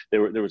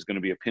there was going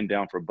to be a pin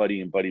down for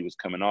Buddy, and Buddy was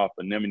coming off,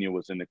 but Nemanja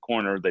was in the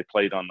corner. They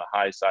played on the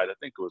high side. I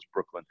think it was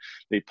Brooklyn.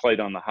 They played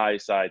on the high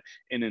side,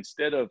 and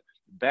instead of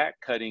back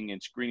cutting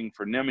and screening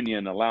for Nemanja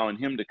and allowing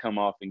him to come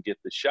off and get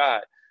the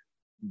shot,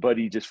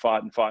 Buddy just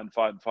fought,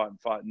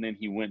 and then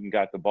he went and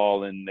got the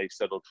ball, and they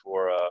settled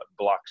for a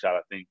block shot.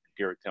 I think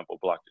Garrett Temple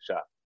blocked the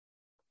shot.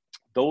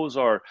 Those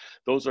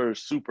are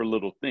super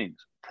little things.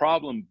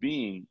 Problem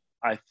being,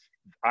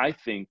 I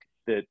think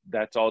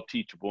that's all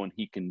teachable and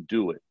he can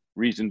do it.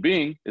 Reason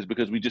being is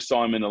because we just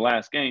saw him in the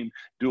last game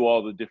do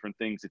all the different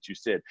things that you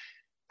said.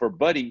 For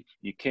Buddy,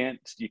 you can't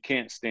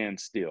stand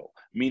still,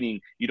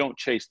 meaning you don't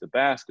chase the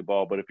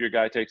basketball, but if your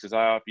guy takes his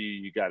eye off you,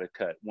 you got to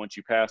cut. Once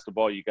you pass the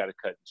ball, you got to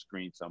cut and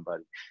screen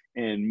somebody.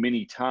 And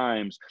many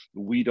times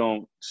we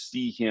don't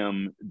see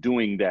him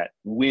doing that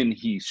when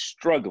he's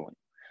struggling.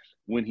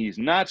 When he's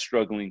not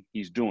struggling,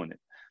 he's doing it.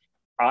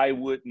 I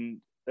wouldn't,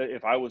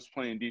 if I was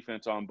playing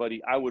defense on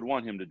Buddy, I would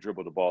want him to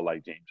dribble the ball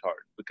like James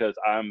Harden, because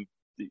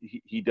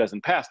he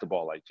doesn't pass the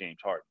ball like James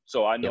Harden.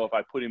 So I know if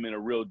I put him in a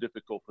real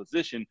difficult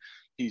position,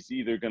 he's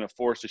either going to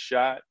force a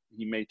shot,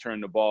 he may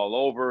turn the ball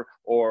over,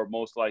 or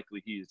most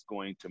likely he is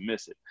going to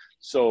miss it.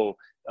 So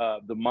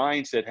the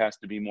mindset has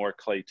to be more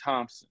Klay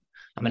Thompson.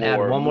 I'm going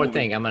to add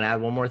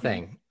one more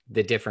thing. Mm-hmm.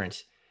 The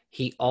difference.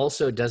 He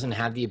also doesn't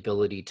have the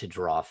ability to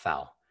draw a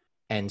foul.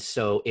 And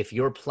so if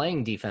you're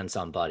playing defense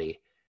on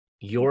Buddy,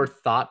 your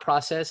thought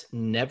process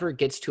never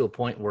gets to a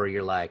point where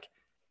you're like,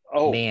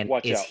 Oh, man,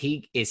 watch is out.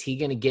 he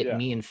going to get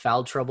me in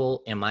foul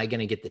trouble? Am I going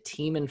to get the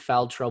team in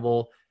foul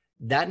trouble?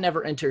 That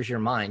never enters your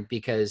mind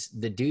because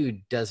the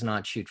dude does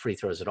not shoot free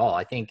throws at all.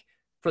 I think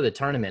for the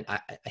tournament,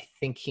 I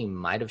think he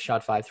might have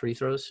shot 5 free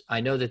throws.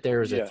 I know that there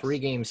was a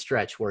 3-game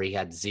stretch where he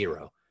had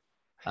 0.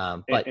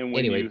 But and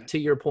anyway, to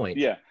your point.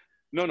 Yeah.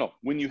 No.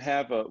 When you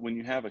have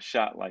a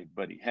shot like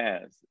Buddy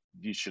has,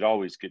 you should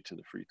always get to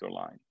the free throw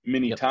line.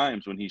 Many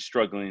times when he's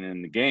struggling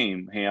in the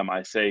game, Ham,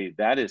 I say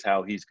that is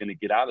how he's going to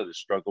get out of the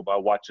struggle, by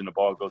watching the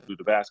ball go through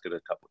the basket a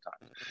couple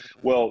times.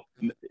 Well,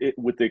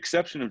 with the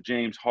exception of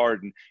James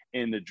Harden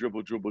and the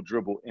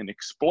dribble and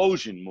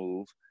explosion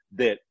move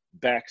that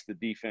backs the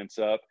defense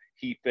up,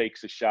 he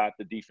fakes a shot,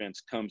 the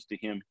defense comes to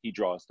him, he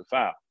draws the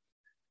foul.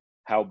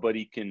 How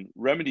Buddy can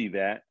remedy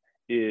that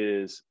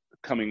is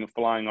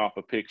flying off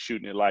a pick,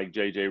 shooting it like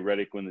J.J.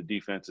 Redick when the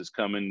defense is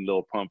coming,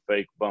 little pump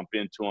fake, bump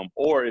into him.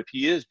 Or if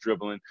he is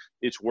dribbling,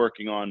 it's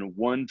working on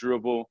 1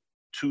 dribble,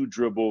 2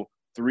 dribble,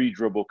 3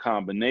 dribble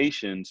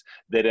combinations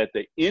that at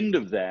the end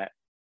of that,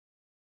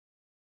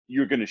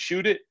 you're going to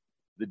shoot it,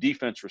 the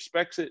defense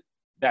respects it,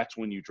 that's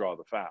when you draw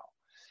the foul.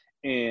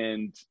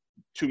 And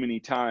too many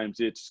times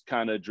it's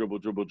kind of dribble,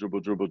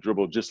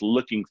 just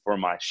looking for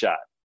my shot.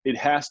 It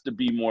has to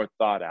be more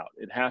thought out.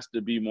 It has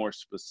to be more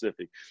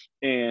specific.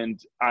 And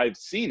I've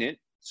seen it,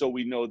 so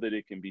we know that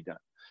it can be done.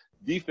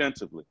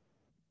 Defensively,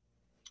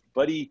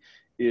 Buddy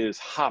is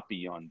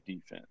hoppy on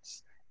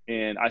defense.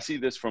 And I see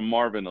this from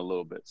Marvin a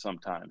little bit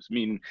sometimes,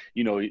 meaning,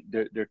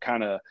 they're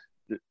kind of,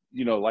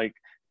 like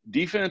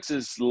defense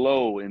is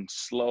low and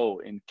slow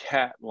and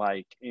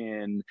cat-like,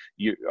 and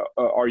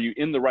are you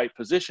in the right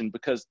position?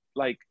 Because,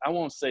 like, I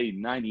won't say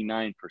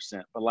 99%,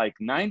 but like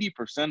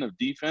 90% of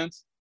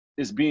defense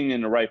is being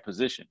in the right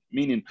position,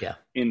 meaning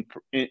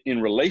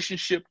in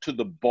relationship to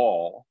the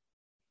ball,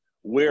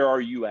 where are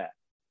you at?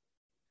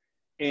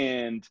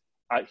 And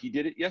he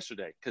did it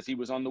yesterday because he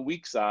was on the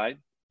weak side.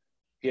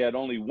 He had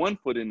only 1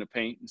 foot in the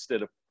paint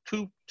instead of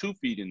two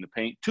feet in the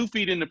paint. 2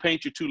 feet in the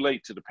paint, you're too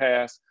late to the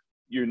pass.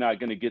 You're not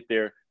going to get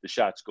there. The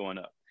shot's going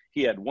up.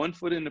 He had 1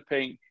 foot in the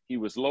paint. He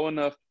was low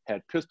enough,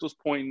 had pistols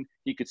pointing.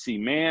 He could see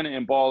man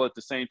and ball at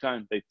the same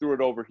time. They threw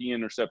it over. He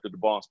intercepted the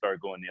ball and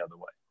started going the other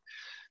way.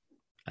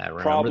 I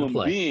remember Problem the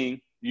play.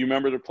 being, you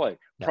remember the play.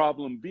 Yeah.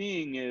 Problem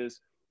being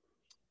is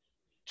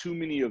too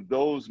many of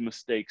those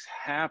mistakes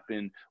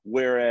happen,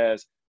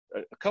 whereas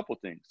a couple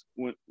things.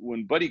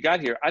 When Buddy got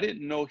here, I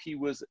didn't know he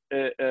was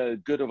a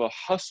good of a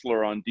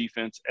hustler on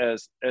defense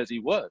as he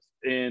was.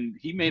 And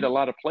he made a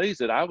lot of plays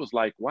that I was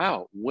like,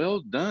 wow,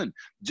 well done,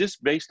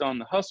 just based on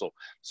the hustle.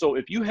 So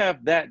if you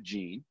have that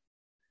gene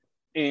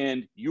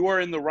and you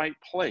are in the right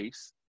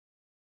place,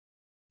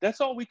 that's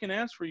all we can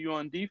ask for you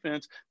on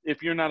defense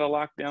if you're not a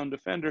lockdown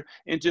defender,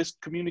 and just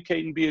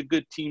communicate and be a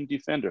good team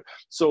defender.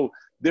 So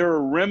there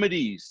are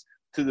remedies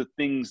to the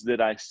things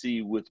that I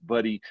see with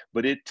Buddy,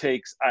 but it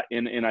takes,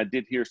 and I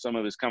did hear some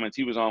of his comments.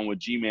 He was on with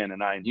G-Man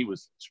and I, and he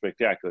was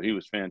spectacular. He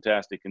was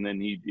fantastic. And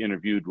then he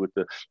interviewed with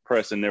the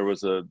press, and there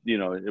was it did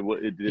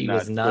not. He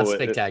was not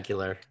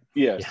spectacular.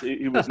 Yes, yeah.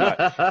 It was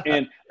not.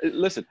 And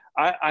listen,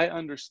 I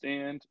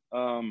understand.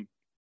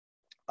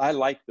 I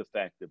like the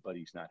fact that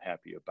Buddy's not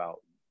happy about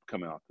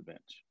coming off the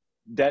bench.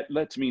 That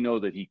lets me know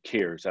that he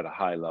cares at a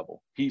high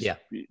level.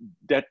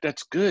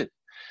 That's good.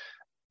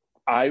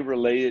 I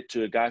relay it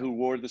to a guy who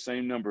wore the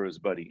same number as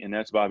Buddy, and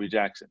that's Bobby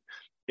Jackson.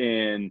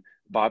 And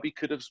Bobby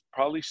could have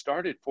probably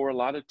started for a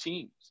lot of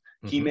teams.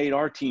 He made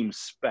our team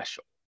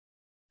special.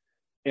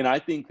 And I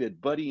think that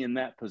Buddy in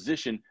that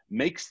position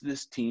makes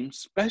this team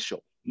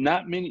special.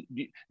 Not many.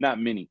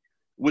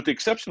 With the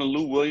exception of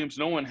Lou Williams,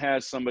 no one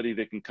has somebody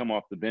that can come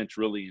off the bench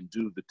really and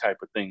do the type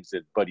of things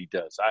that Buddy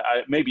does.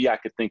 Maybe I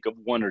could think of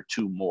 1 or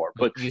 2 more.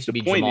 But it used to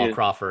be Jamal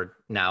Crawford.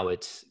 Now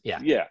it's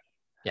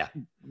Yeah.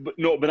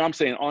 But I'm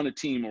saying on a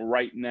team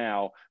right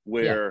now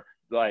where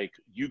like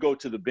you go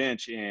to the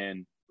bench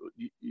and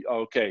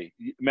okay,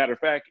 matter of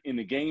fact, in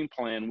the game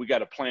plan, we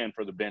got a plan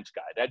for the bench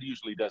guy. That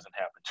usually doesn't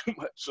happen too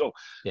much. So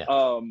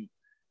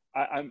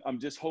I'm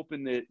just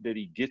hoping that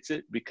he gets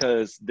it,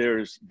 because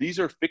these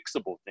are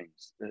fixable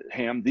things,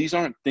 Ham. These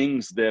aren't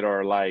things that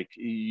are like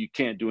you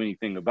can't do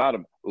anything about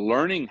them.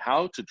 Learning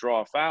how to draw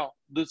a foul,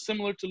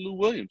 similar to Lou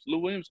Williams. Lou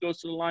Williams goes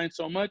to the line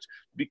so much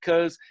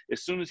because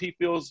as soon as he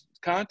feels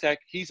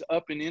contact, he's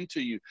up and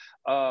into you.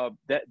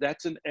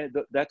 That's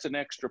an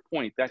extra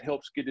point that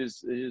helps get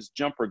his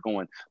jumper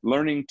going.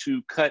 Learning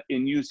to cut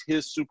and use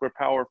his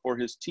superpower for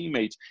his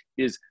teammates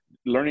is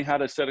learning how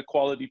to set a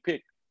quality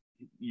pick.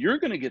 You're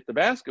going to get the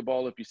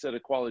basketball if you set a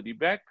quality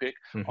back pick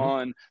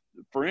on,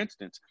 for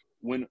instance,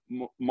 when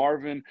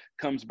Marvin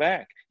comes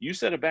back, you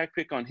set a back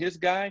pick on his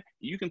guy,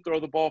 you can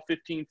throw the ball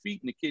 15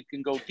 feet and the kid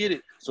can go get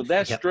it. So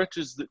that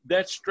stretches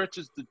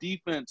the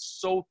defense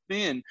so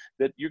thin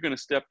that you're going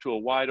to step to a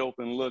wide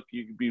open look.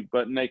 You can be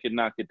butt naked,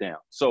 knock it down.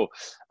 So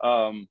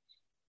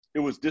it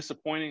was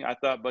disappointing. I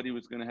thought Buddy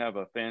was going to have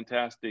a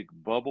fantastic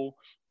bubble.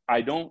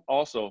 I don't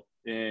also,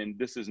 and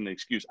this is an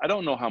excuse, I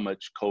don't know how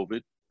much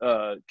COVID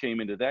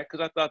came into that,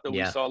 because I thought that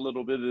we saw a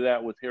little bit of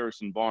that with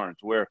Harrison Barnes,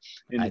 where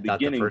in the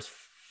beginning, the first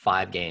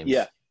 5 games.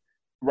 Yeah,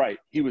 right.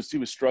 He was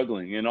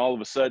struggling, and all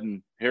of a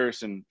sudden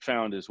Harrison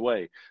found his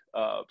way.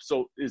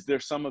 So is there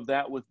some of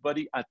that with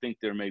Buddy? I think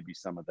there may be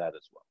some of that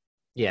as well.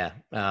 Yeah.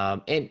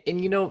 And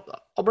you know,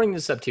 I'll bring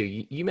this up too.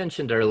 You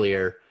mentioned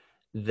earlier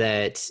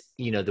that,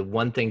 you know, the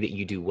one thing that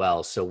you do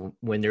well. So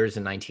when there's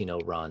a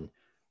 19-0 run,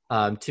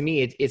 to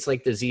me, it's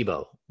like the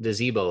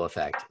Zebo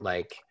effect.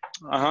 Like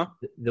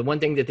the one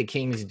thing that the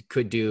Kings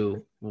could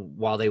do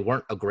while they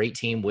weren't a great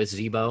team with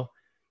Zebo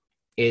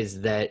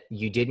is that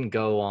you didn't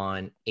go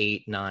on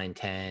 8, 9,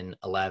 10,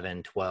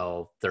 11,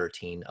 12,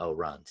 13-0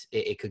 runs.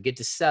 It could get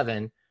to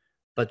 7,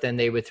 but then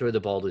they would throw the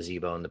ball to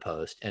Zebo in the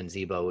post, and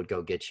Zebo would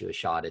go get you a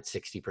shot at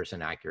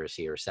 60%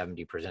 accuracy or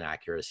 70%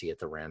 accuracy at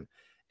the rim.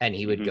 And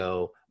he would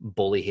go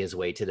bully his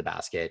way to the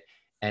basket.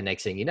 And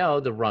next thing you know,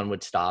 the run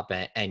would stop,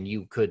 and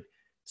you could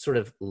sort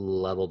of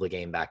level the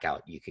game back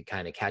out. You could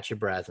kind of catch your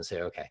breath and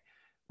say, okay,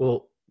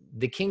 well,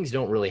 the Kings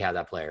don't really have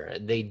that player.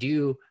 They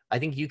do. I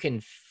think you can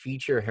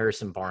feature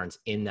Harrison Barnes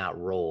in that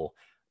role.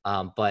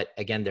 But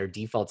again, their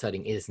default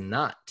setting is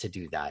not to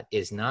do that,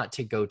 is not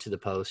to go to the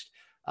post.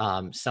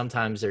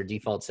 Sometimes their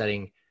default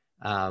setting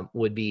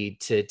would be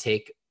to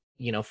take,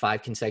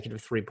 5 consecutive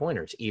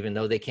 3-pointers, even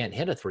though they can't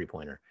hit a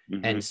 3-pointer.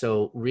 And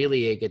so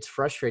really it gets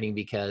frustrating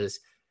because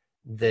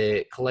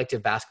the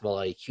collective basketball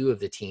IQ of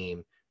the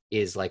team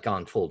is like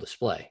on full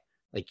display.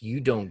 Like, you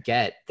don't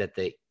get that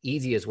the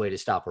easiest way to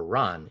stop a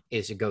run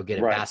is to go get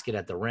a basket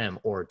at the rim,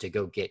 or to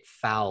go get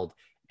fouled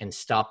and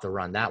stop the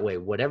run that way.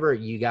 Whatever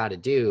you got to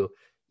do,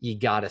 you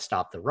got to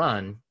stop the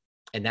run.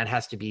 And that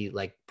has to be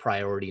like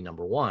priority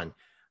number one.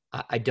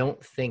 I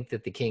don't think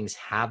that the Kings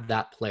have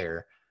that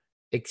player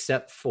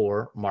except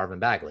for Marvin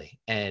Bagley.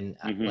 And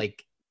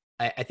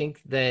I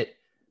think that,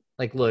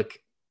 like, look,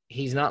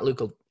 he's not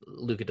Luka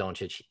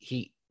Doncic.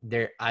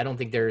 I don't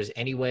think there's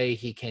any way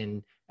he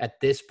can. At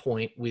this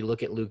point, we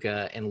look at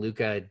Luka, and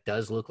Luka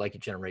does look like a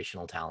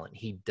generational talent.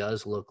 He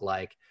does look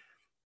like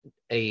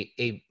he's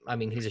a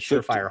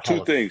surefire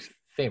Hall of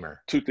Famer.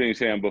 Two things,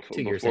 Sam, before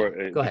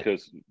Go ahead.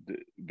 Because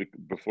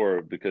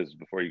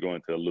before you go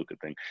into the Luka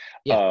thing.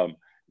 Yeah.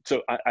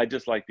 So I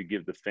just like to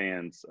give the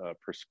fans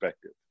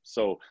perspective.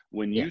 So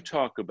when you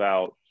talk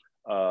about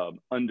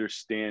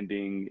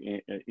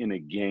understanding in a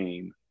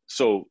game,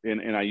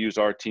 and I use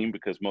our team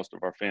because most of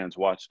our fans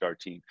watched our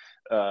team.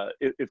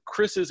 If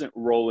Chris isn't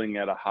rolling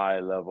at a high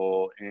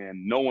level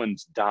and no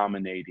one's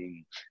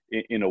dominating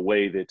in a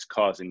way that's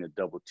causing a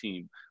double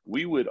team,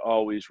 we would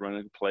always run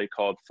a play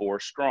called 4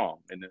 strong.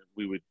 And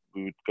we would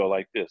go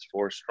like this,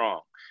 4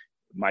 strong.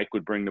 Mike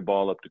would bring the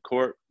ball up the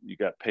court. You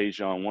got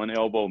Page on one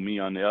elbow, me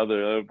on the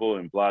other elbow,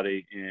 and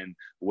Blade and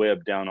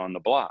Webb down on the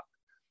block.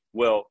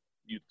 Well,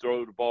 you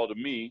throw the ball to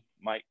me,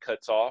 Mike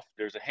cuts off,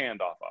 there's a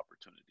handoff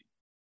opportunity.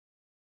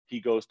 He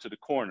goes to the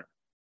corner.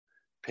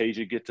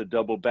 Page gets a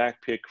double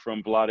back pick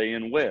from Blade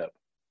and Webb.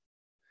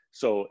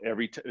 So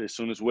as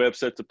soon as Webb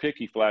sets a pick,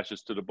 he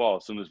flashes to the ball.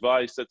 As soon as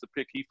Blade sets a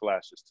pick, he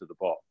flashes to the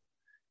ball.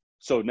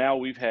 So now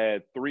we've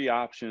had 3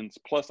 options,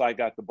 plus I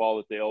got the ball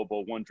at the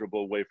elbow, 1 dribble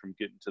away from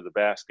getting to the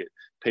basket.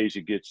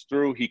 Page gets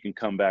through, he can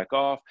come back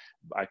off.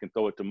 I can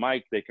throw it to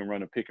Mike, they can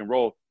run a pick and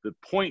roll. The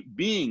point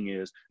being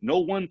is no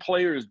one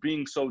player is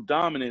being so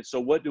dominant. So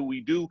what do?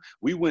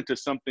 We went to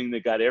something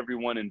that got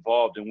everyone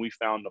involved, and we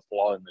found the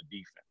flaw in the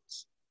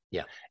defense.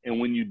 Yeah. And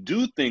when you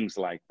do things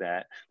like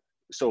that,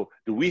 so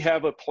do we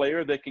have a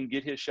player that can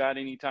get his shot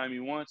anytime he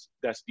wants?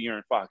 That's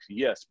De'Aaron Fox.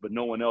 Yes, but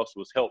no one else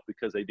was helped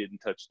because they didn't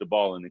touch the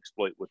ball and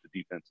exploit what the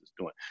defense is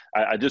doing.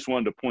 I just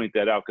wanted to point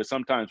that out because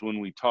sometimes when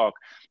we talk,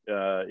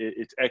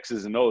 it's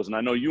X's and O's. And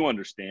I know you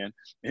understand,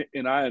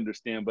 and I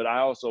understand, but I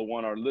also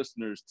want our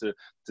listeners to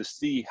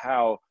see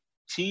how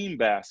team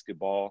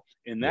basketball,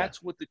 and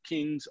that's what the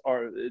Kings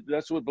are.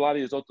 That's what Blady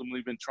has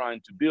ultimately been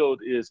trying to build,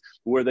 is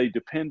where they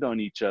depend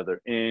on each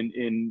other.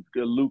 And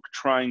Luke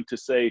trying to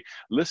say,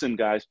 listen,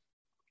 guys,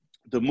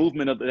 the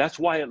movement that's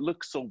why it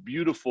looks so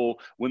beautiful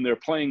when they're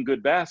playing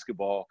good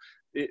basketball.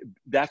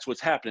 That's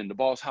what's happening. The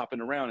ball's hopping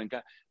around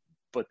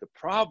but the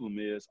problem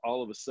is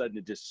all of a sudden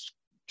it just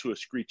to a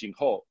screeching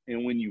halt.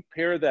 And when you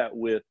pair that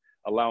with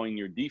allowing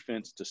your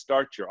defense to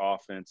start your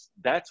offense,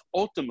 that's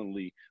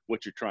ultimately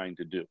what you're trying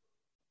to do.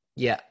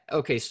 Yeah.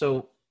 Okay.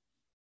 So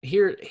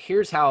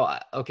here's how.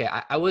 Okay,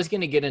 I was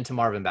going to get into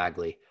Marvin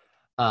Bagley.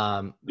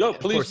 No,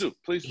 please do.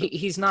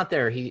 He's not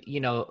there.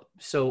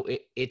 So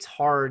it's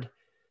hard.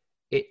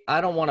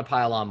 I don't want to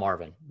pile on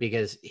Marvin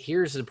because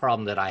here's the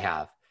problem that I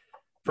have.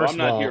 I'm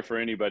not here for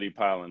anybody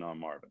piling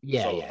on Marvin.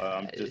 Yeah,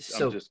 I'm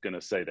just going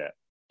to say that.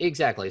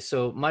 Exactly.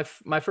 So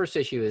my first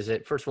issue is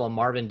that, first of all,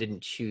 Marvin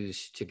didn't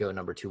choose to go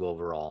number 2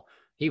 overall.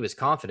 He was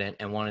confident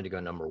and wanted to go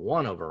number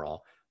 1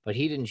 overall, but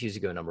he didn't choose to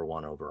go number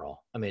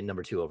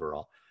 2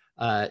 overall.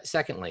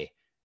 Secondly,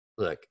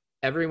 look,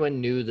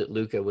 everyone knew that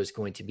Luka was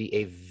going to be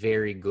a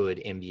very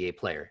good NBA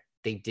player.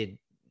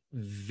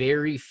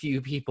 Very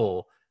few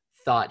people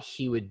thought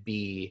he would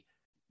be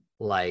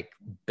like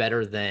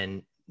better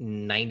than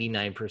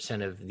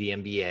 99% of the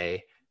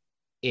NBA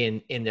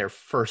in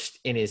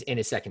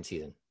his second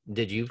season.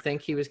 Did you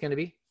think he was going to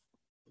be?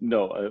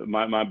 No,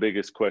 my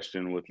biggest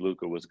question with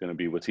Luka was going to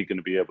be, was he going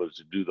to be able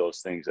to do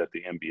those things at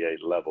the NBA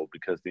level,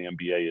 because the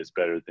NBA is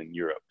better than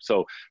Europe.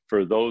 So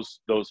for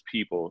those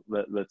people,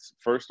 let's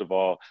first of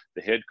all,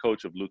 the head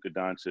coach of Luka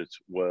Doncic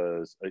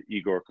was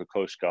Igor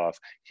Kokoshkov.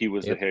 He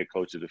was the head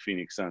coach of the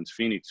Phoenix Suns.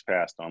 Phoenix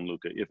passed on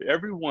Luka. If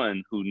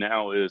everyone who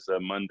now is a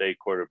Monday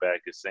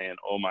quarterback is saying,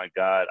 "Oh my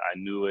God, I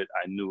knew it,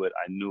 I knew it,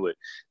 I knew it,"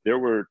 there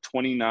were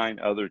 29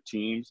 other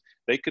teams.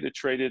 They could have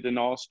traded an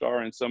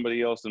all-star and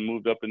somebody else and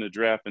moved up in the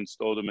draft and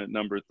stole them at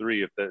number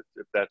 3 if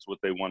that's what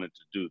they wanted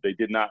to do. They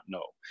did not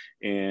know.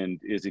 And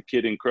is the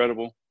kid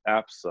incredible?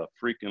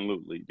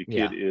 Abso-freaking-lutely. The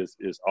kid is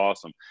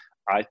awesome.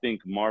 I think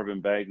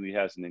Marvin Bagley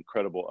has an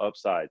incredible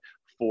upside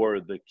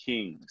for the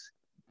Kings,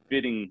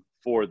 fitting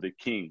for the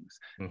Kings.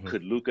 Mm-hmm.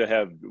 Could Luka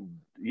have?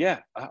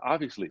 Yeah,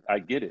 obviously, I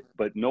get it,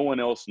 but no one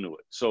else knew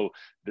it. So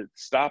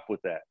stop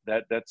with that.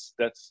 That's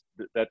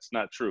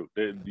not true.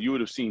 You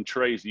would have seen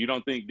trades. You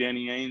don't think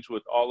Danny Ainge,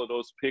 with all of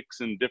those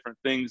picks and different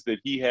things that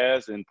he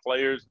has and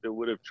players that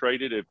would have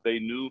traded if they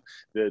knew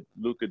that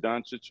Luka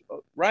Doncic?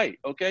 Right.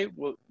 Okay.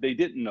 Well, they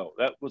didn't know.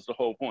 That was the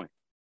whole point.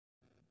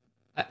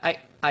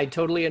 I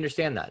totally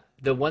understand that.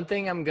 The one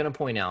thing I'm going to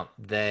point out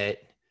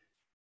that,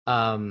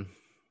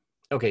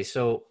 okay,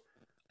 so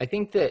I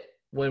think that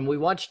when we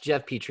watched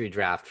Jeff Petrie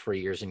draft for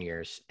years and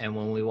years, and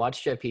when we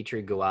watched Jeff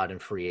Petrie go out in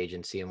free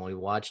agency, and when we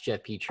watched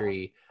Jeff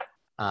Petrie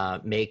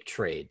make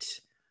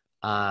trades,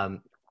 I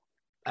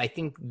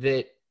think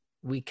that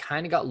we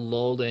kind of got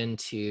lulled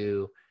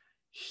into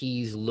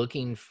he's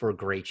looking for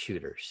great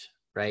shooters,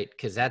 right?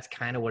 Because that's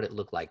kind of what it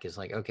looked like. It's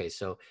like, okay,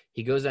 so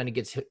he goes down and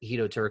gets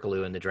Hito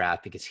Turkoglu in the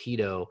draft because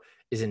Hito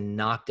is a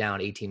knockdown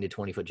 18 to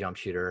 20-foot jump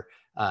shooter.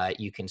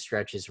 You can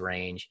stretch his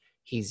range.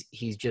 He's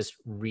just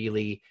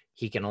really,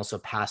 he can also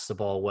pass the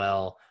ball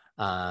well.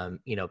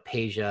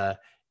 Peja,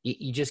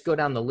 you just go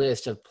down the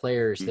list of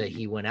players that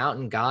he went out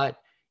and got,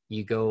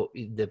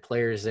 the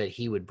players that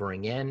he would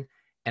bring in.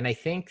 And I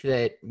think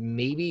that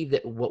maybe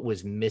that what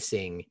was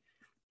missing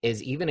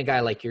is even a guy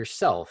like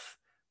yourself,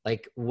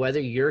 like whether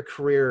your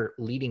career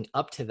leading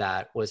up to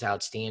that was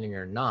outstanding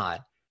or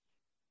not,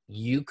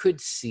 you could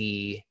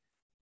see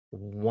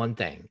one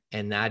thing,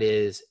 and that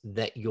is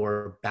that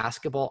your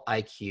basketball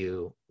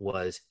IQ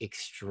was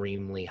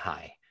extremely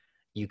high.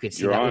 You could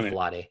see that with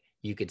Vlade.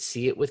 You could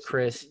see it with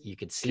Chris. You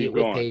could see it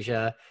with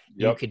Peja.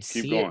 You could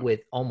see it with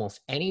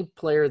almost any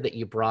player that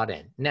you brought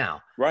in.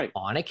 Now,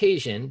 on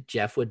occasion,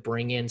 Jeff would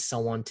bring in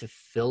someone to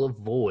fill a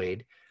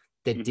void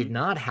that did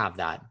not have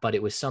that, but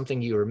it was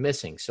something you were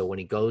missing. So when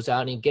he goes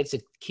out and he gets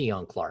a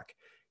Keon Clark,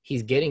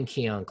 he's getting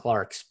Keon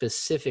Clark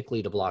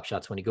specifically to block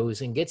shots. When he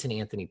goes and gets an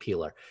Anthony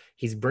Peeler,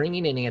 he's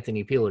bringing in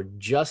Anthony Peeler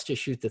just to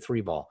shoot the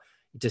 3 ball,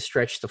 to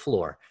stretch the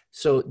floor.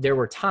 So there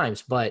were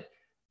times, but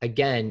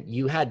again,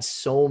 you had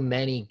so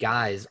many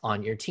guys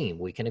on your team.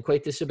 We can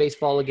equate this to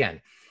baseball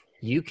again.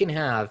 You can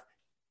have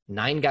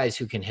 9 guys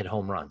who can hit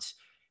home runs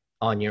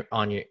in your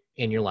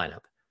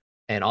lineup,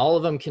 and all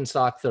of them can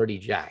stock 30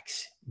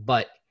 jacks.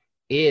 But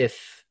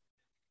if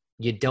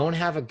you don't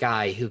have a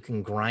guy who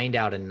can grind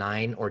out a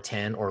 9 or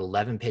 10 or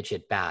 11 pitch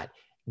at bat,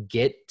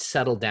 get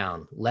settled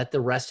down, let the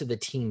rest of the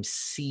team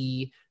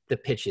see the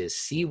pitches,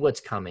 see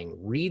what's coming,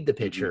 read the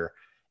pitcher.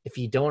 If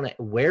you don't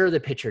wear the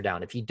pitcher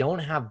down, if you don't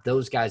have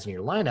those guys in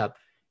your lineup,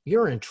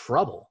 you're in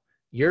trouble.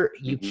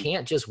 You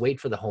can't just wait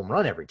for the home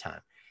run every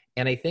time.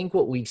 And I think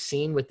what we've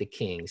seen with the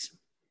Kings,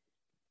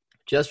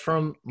 just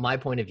from my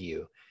point of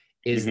view,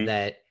 is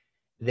that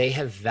they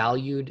have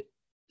valued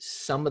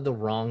some of the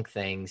wrong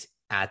things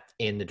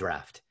in the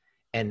draft.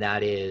 And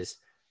that is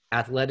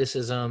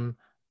athleticism,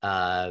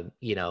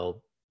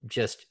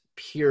 just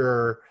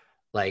pure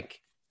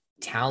like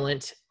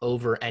talent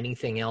over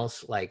anything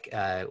else. Like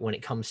when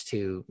it comes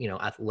to,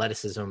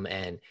 athleticism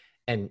and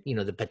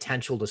the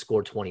potential to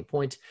score 20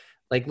 points.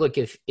 Like, look,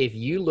 if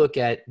you look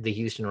at the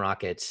Houston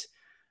Rockets,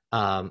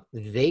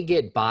 they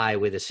get by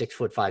with a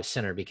 6'5"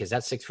 center because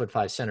that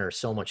 6'5" center is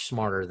so much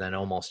smarter than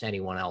almost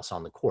anyone else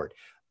on the court.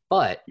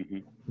 But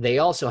they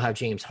also have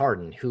James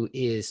Harden, who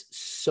is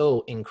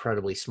so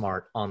incredibly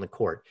smart on the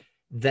court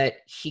that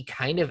he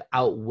kind of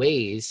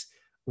outweighs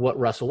what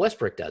Russell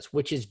Westbrook does,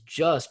 which is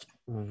just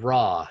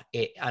raw.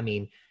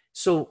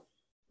 So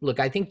look,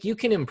 I think you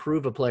can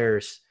improve a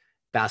player's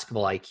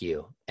basketball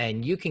IQ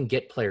and you can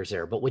get players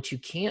there. But what you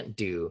can't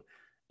do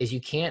is you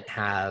can't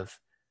have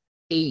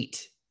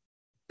 8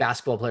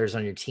 basketball players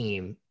on your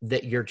team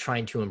that you're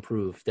trying to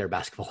improve their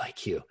basketball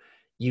IQ.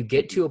 You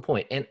get to a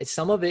point, and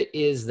some of it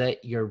is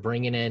that you're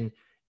bringing in,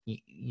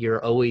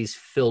 you're always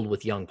filled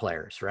with young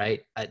players,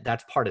 right?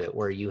 That's part of it,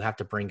 where you have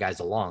to bring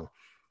guys along.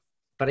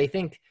 But I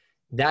think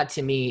that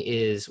to me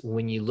is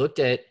when you looked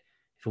at,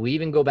 if we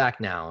even go back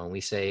now and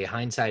we say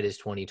hindsight is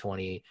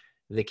 2020,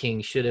 the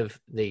Kings should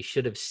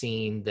have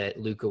seen that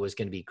Luka was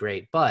going to be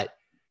great. But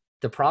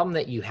the problem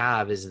that you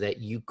have is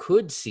that you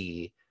could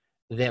see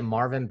that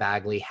Marvin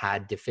Bagley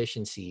had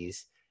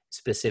deficiencies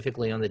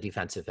specifically on the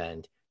defensive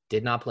end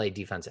did not play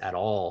defense at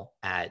all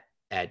at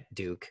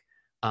Duke.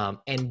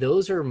 And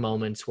those are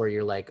moments where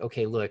you're like,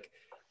 okay, look,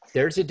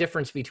 there's a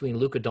difference between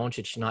Luka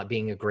Doncic not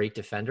being a great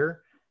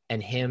defender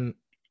and him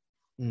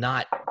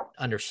not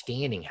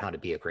understanding how to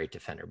be a great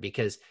defender,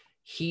 because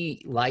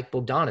he, like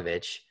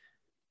Bogdanovic,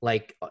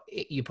 like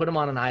you put him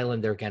on an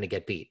island, they're going to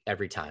get beat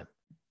every time,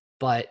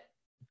 but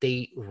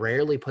they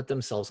rarely put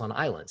themselves on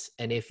islands.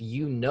 And if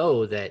you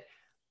know that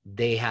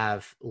they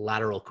have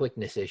lateral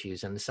quickness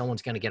issues and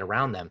someone's going to get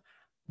around them,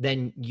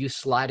 then you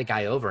slide a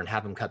guy over and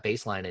have him cut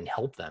baseline and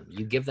help them.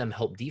 You give them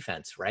help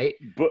defense, right?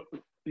 But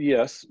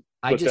yes,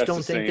 I just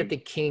don't think that the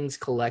Kings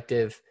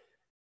collective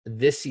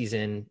this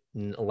season,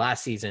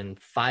 last season,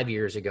 5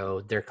 years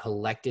ago, their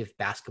collective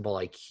basketball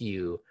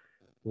IQ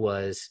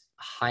was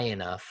high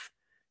enough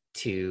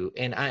to,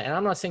 and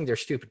I'm not saying they're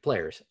stupid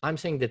players. I'm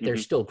saying that they're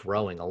still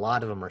growing. A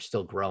lot of them are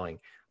still growing.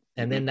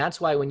 And then that's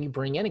why when you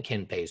bring in a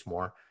Ken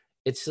Bazemore,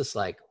 it's just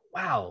like,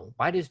 wow,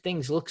 why did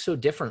things look so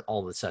different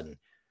all of a sudden?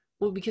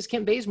 Well, because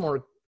Ken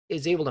Bazemore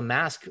is able to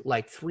mask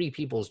like 3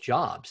 people's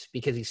jobs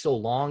because he's so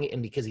long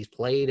and because he's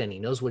played and he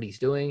knows what he's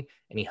doing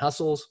and he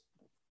hustles.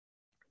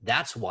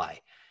 That's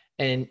why.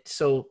 And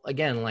so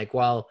again, like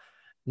while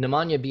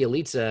Nemanja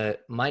Bjelica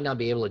might not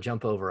be able to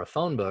jump over a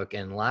phone book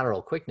and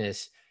lateral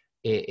quickness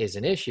is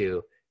an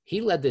issue, he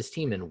led this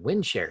team in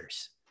win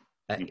shares,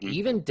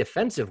 even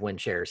defensive win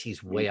shares.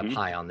 He's way up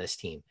high on this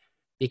team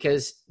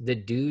because the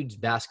dude's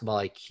basketball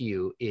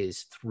IQ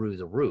is through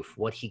the roof.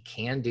 What he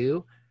can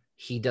do,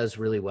 he does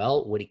really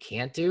well. What he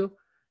can't do,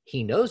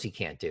 he knows he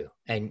can't do.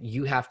 And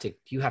you have to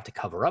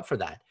cover up for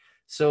that.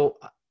 So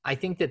I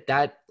think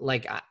that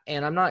like,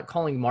 and I'm not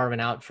calling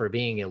Marvin out for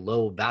being a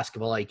low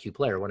basketball IQ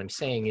player. What I'm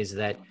saying is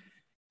that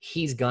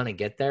he's going to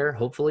get there,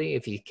 hopefully,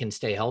 if he can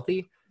stay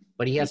healthy,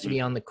 but he has to be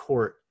on the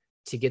court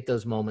to get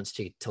those moments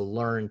to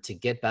learn, to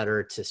get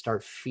better, to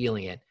start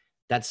feeling it.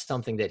 That's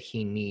something that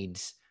he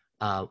needs,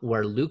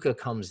 where Luka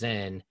comes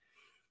in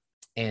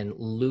and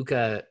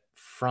Luka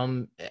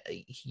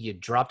you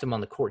dropped him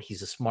on the court.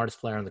 He's the smartest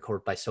player on the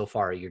court by so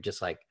far. You're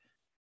just like,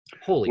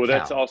 holy cow.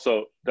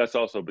 That's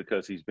also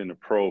because he's been a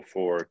pro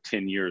for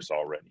 10 years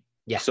already.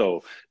 Yeah.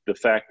 So the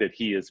fact that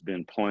he has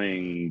been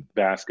playing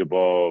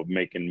basketball,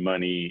 making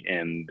money,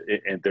 and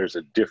there's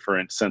a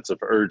different sense of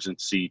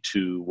urgency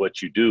to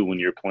what you do when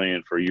you're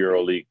playing for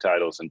EuroLeague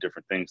titles and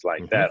different things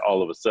like that.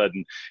 All of a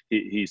sudden,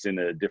 he's in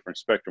a different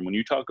spectrum. When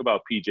you talk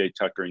about PJ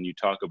Tucker and you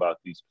talk about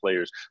these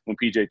players, when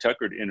PJ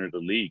Tucker entered the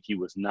league, he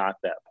was not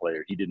that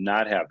player. He did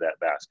not have that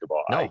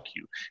basketball IQ.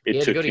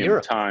 It took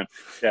him time.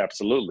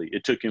 Absolutely.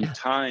 It took him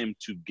time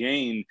to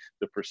gain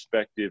the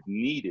perspective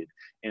needed.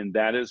 And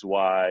that is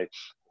why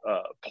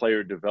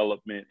player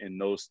development and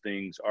those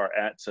things are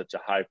at such a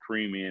high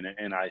premium.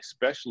 And I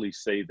especially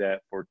say that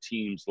for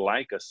teams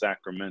like a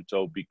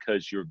Sacramento,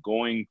 because you're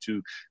going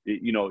to,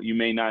 you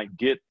may not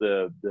get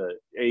the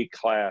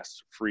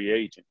A-class free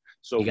agent.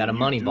 So you got to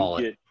money ball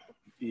it.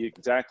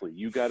 Exactly.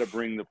 You got to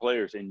bring the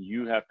players, and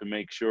you have to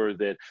make sure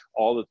that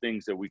all the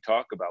things that we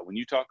talk about, when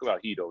you talk about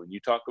Hito and you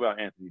talk about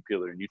Anthony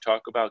Piller and you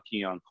talk about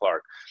Keon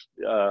Clark,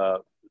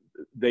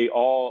 they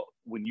all,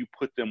 when you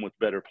put them with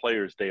better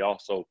players, they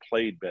also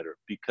played better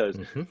because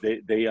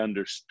they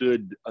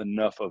understood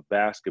enough of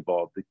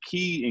basketball. The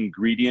key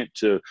ingredient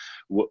to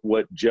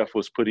what Jeff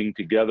was putting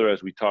together,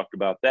 as we talked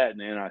about that,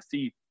 and I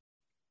see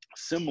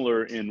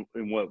similar in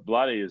what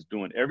Vlade is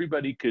doing.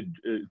 Everybody could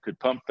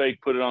pump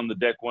fake, put it on the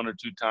deck 1 or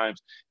 2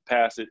 times,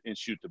 pass it, and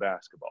shoot the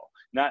basketball.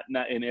 Not,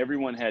 and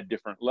everyone had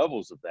different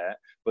levels of that.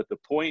 But the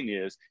point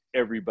is,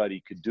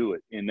 everybody could do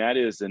it, and that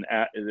is an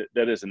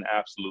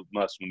absolute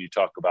must when you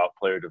talk about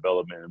player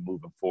development and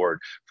moving forward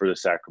for the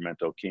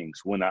Sacramento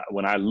Kings. When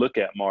I look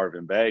at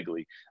Marvin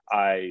Bagley,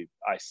 I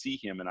see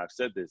him, and I've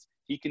said this.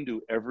 He can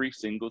do every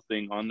single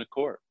thing on the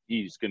court.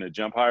 He's going to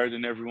jump higher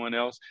than everyone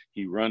else.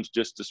 He runs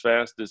just as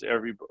fast as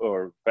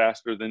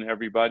faster than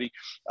everybody.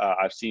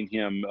 I've seen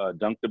him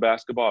dunk the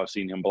basketball. I've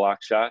seen him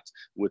block shots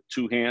with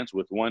 2 hands,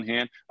 with 1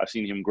 hand. I've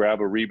seen him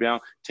grab a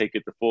rebound, take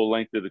it the full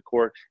length of the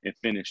court, and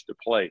finish the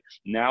play.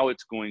 Now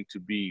it's going to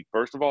be,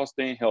 first of all,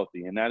 staying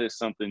healthy, and that is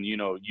something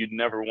you'd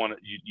never want to.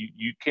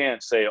 You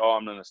can't say, "Oh,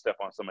 I'm going to step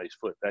on somebody's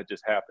foot." That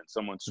just happened.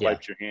 Someone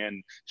swipes your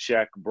hand.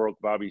 Shaq broke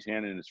Bobby's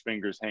hand, and his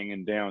fingers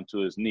hanging down to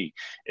his knee.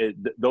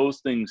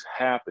 Those things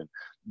happen,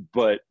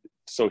 but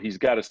so he's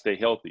got to stay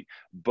healthy.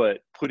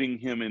 But putting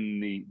him in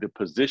the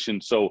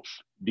position, so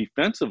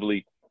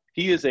defensively,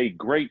 he is a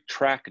great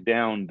track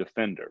down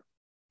defender.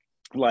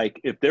 Like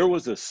if there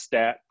was a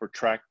stat for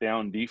track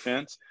down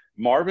defense,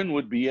 Marvin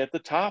would be at the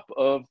top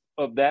of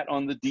that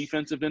on the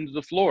defensive end of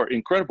the floor.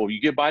 Incredible. You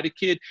get by the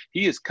kid,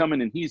 he is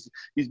coming and he's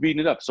beating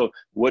it up. So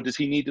what does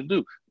he need to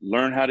do?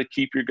 Learn how to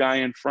keep your guy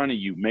in front of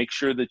you. Make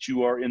sure that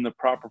you are in the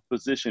proper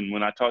position.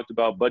 When I talked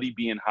about Buddy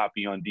being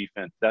hoppy on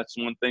defense, that's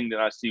one thing that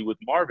I see with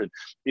Marvin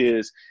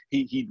is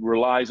he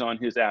relies on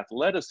his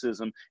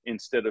athleticism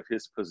instead of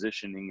his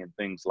positioning and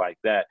things like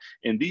that.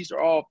 And these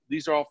are all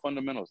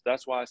fundamentals.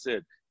 That's why I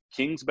said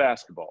Kings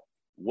basketball.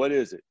 What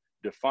is it?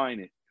 Define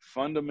it.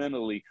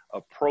 Fundamentally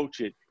approach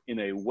it in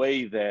a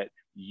way that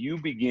you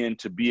begin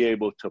to be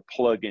able to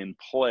plug and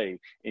play,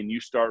 and you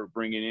start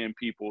bringing in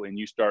people, and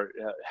you start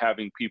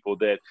having people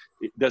that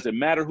it doesn't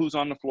matter who's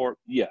on the floor.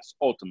 Yes,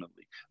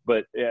 ultimately.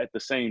 But at the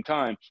same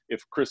time,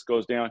 if Chris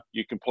goes down,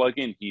 you can plug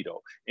in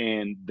Hito.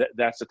 And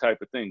that's the type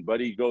of thing.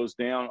 Buddy goes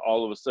down,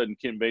 all of a sudden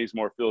Kent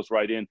Bazemore fills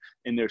right in,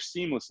 and they're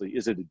seamlessly.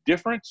 Is it a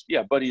difference?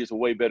 Yeah, Buddy is a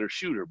way better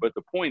shooter. But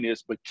the point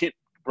is, but Kent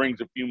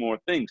brings a few more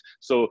things.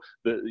 So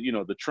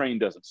the train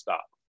doesn't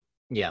stop.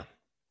 Yeah.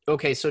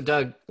 Okay, so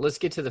Doug, let's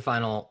get to the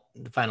final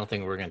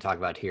thing we're going to talk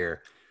about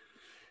here,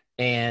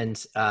 and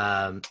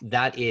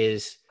that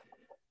is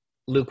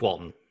Luke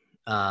Walton.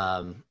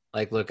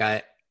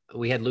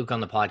 We had Luke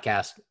on the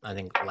podcast, I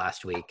think,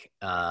 last week,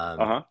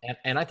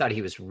 and I thought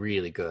he was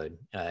really good.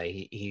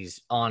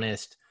 He's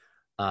honest.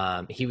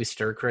 He was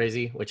stir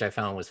crazy, which I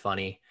found was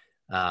funny.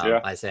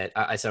 I said,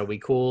 "Are we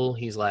cool?"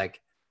 He's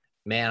like,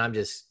 "Man, I'm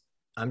just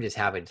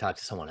happy to talk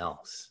to someone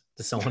else,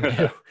 to someone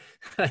new."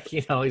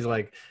 He's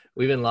like,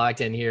 we've been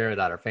locked in here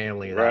without our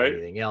family, without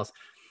anything else.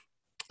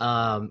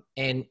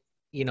 And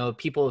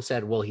people have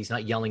said, well, he's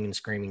not yelling and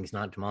screaming. He's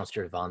not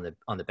demonstrative on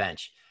the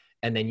bench.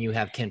 And then you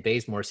have Kent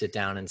Bazemore sit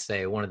down and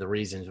say, one of the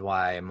reasons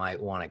why I might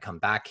want to come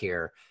back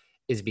here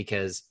is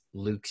because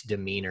Luke's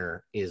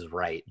demeanor is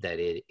right,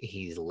 that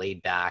he's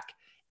laid back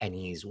and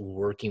he's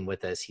working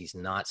with us. He's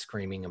not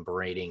screaming and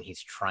berating.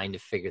 He's trying to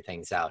figure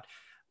things out.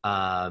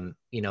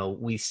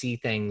 We see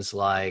things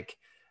like,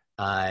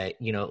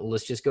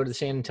 let's just go to the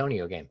San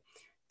Antonio game.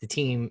 The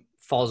team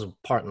falls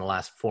apart in the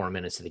last 4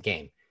 minutes of the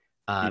game.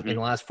 In the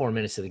last 4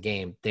 minutes of the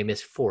game, they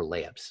missed 4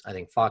 layups. I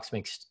think Fox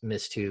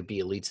missed 2,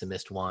 Bielitsa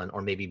missed 1,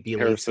 or maybe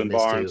Bielitsa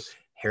missed 2,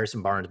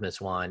 Harrison Barnes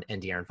missed 1,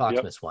 and De'Aaron Fox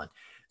missed 1.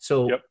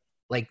 So,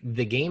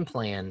 the game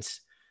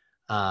plans,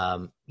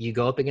 you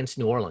go up against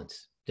New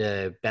Orleans,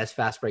 the best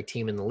fast break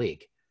team in the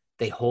league.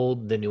 They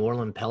hold the New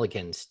Orleans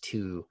Pelicans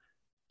to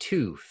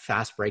 2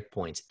 fast break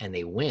points, and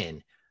they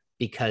win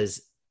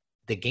because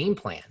the game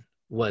plan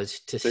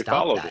was to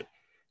stop that.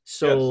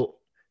 So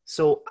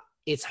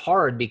it's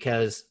hard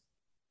because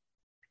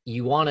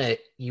you want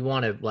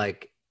to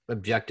like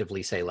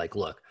objectively say, like,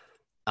 look,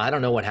 I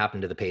don't know what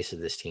happened to the pace of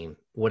this team.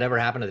 Whatever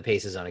happened to the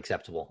pace is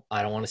unacceptable.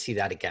 I don't want to see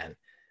that again.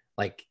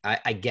 Like,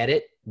 I get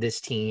it.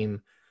 This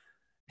team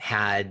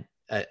had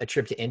a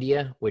trip to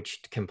India,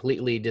 which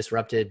completely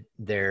disrupted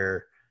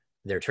their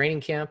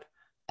training camp.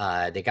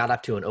 They got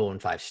up to an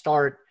 0-5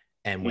 start.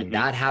 And when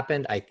that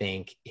happened, I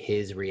think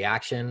his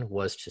reaction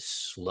was to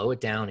slow it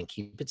down and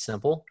keep it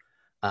simple.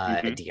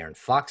 De'Aaron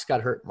Fox got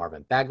hurt.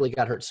 Marvin Bagley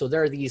got hurt. So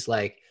there are these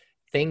like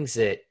things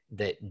that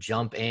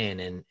jump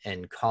in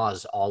and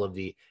cause all of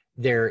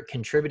they're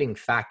contributing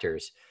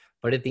factors.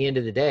 But at the end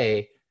of the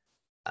day,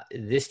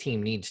 this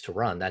team needs to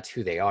run. That's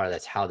who they are.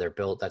 That's how they're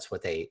built. That's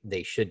what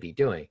they should be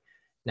doing.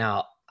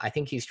 Now, I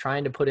think he's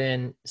trying to put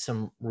in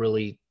some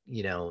really,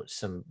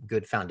 some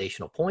good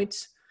foundational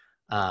points.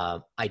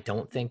 I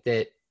don't think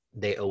that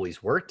they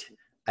always worked.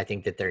 I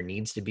think that there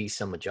needs to be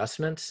some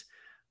adjustments.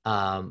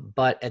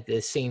 But at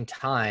the same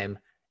time,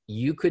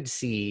 you could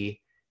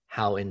see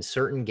how in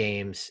certain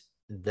games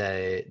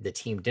the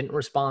team didn't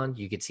respond.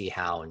 You could see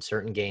how in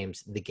certain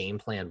games the game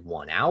plan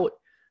won out.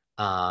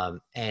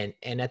 And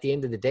at the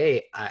end of the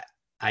day,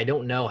 I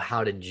don't know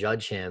how to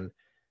judge him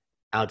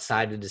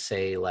outside of to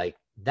say, like,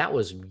 that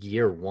was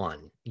year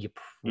one. You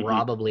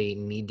probably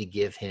need to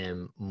give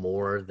him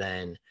more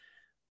than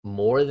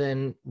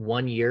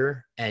 1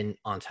 year. And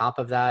on top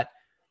of that,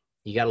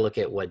 you got to look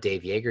at what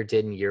Dave Yeager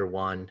did in year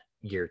one.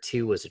 Year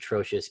 2 was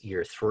atrocious.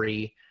 Year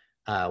 3,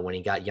 when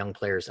he got young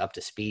players up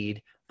to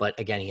speed. But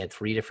again, he had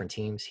 3 different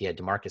teams. He had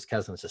DeMarcus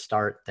Cousins to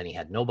start. Then he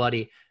had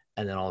nobody.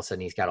 And then all of a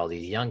sudden he's got all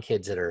these young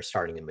kids that are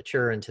starting to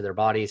mature into their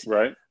bodies.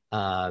 Right.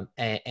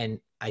 And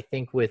I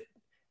think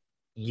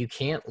you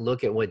can't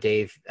look at what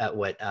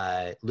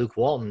Luke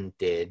Walton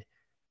did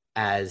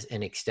as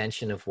an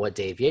extension of what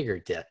Dave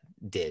Yeager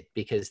did,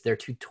 because they're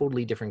 2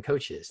 totally different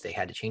coaches. They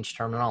had to change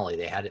terminology.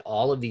 They had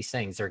all of these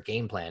things, their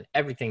game plan,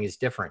 everything is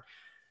different.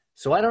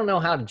 So I don't know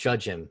how to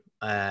judge him.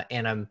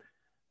 And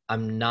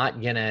I'm not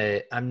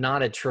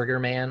a trigger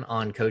man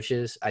on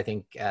coaches. I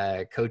think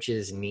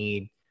coaches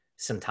need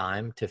some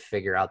time to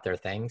figure out their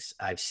things.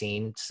 I've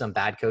seen some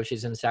bad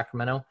coaches in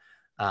Sacramento,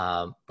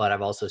 but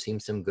I've also seen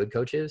some good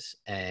coaches.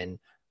 And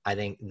I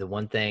think the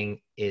one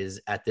thing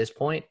is, at this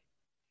point,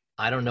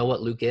 I don't know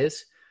what Luke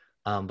is,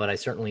 but I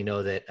certainly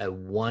know that a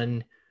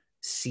 1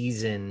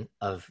 season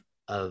of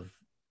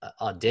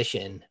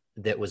audition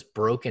that was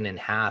broken in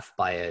half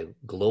by a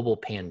global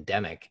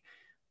pandemic,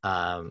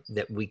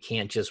 that we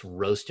can't just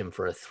roast him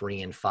for a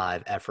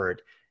 3-5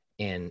 effort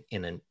in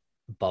a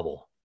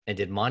bubble. And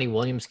did Monty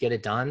Williams get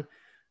it done?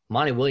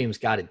 Monty Williams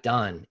got it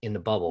done in the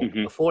bubble.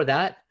 Before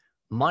that,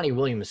 Monty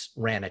Williams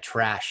ran a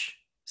trash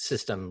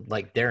system.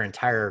 Like, their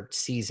entire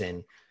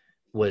season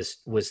was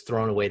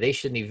thrown away. They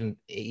shouldn't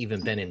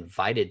even been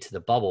invited to the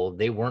bubble.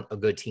 They weren't a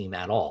good team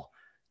at all.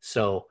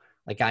 So,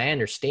 like, I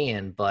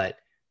understand, but at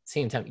the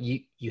same time,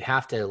 you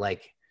have to,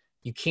 like,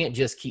 you can't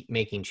just keep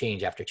making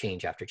change after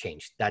change after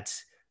change.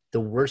 That's the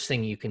worst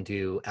thing you can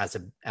do as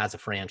a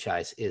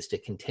franchise, is to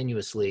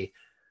continuously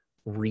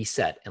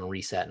reset and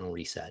reset and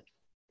reset?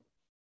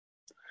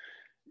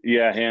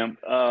 Yeah, Ham.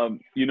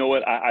 You know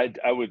what?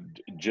 I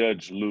would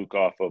judge Luke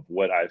off of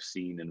what I've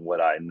seen and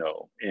what I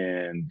know,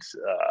 and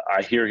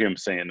I hear him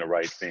saying the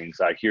right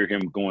things. I hear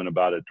him going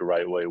about it the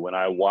right way. When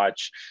I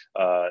watch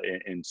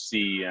and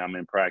see, I'm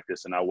in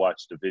practice, and I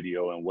watch the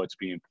video and what's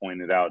being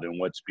pointed out and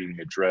what's being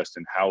addressed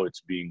and how it's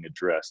being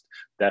addressed.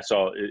 That's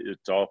all.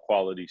 It's all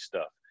quality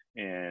stuff.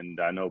 And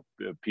I know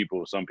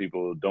some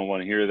people don't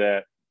want to hear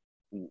that.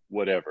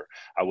 Whatever.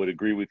 I would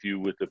agree with you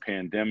with the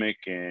pandemic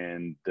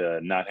and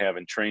not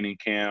having training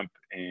camp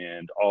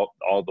and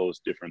all those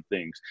different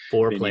things.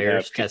 4 Then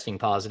players testing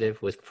positive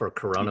for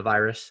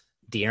coronavirus.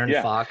 De'Aaron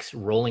Fox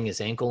rolling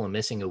his ankle and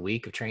missing a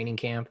week of training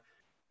camp.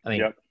 I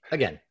mean,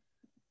 again.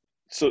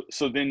 So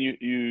then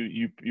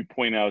you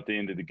point out at the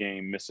end of the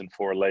game missing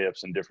 4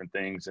 layups and different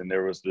things, and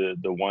there was the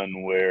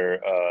one where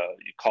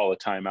you call a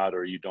timeout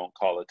or you don't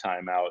call a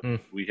timeout.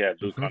 We had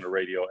Luke on the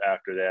radio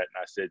after that, and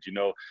I said,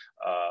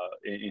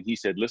 and he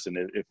said, listen,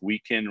 if we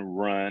can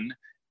run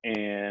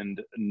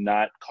and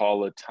not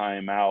call a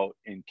timeout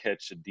and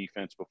catch the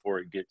defense before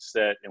it gets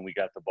set, and we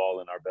got the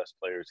ball in our best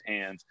players'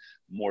 hands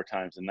more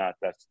times than not,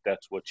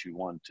 that's what you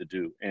want to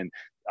do. And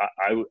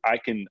I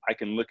can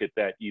look at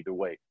that either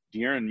way.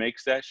 De'Aaron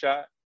makes that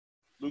shot,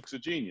 Luke's a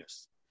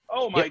genius.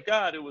 Oh my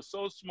God, it was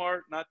so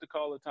smart not to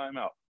call a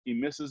timeout. He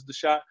misses the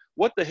shot.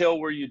 What the hell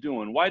were you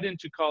doing? Why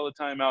didn't you call a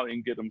timeout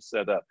and get him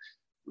set up?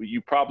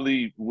 You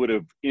probably would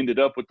have ended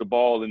up with the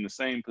ball in the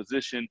same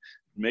position.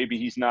 Maybe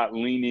he's not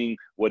leaning,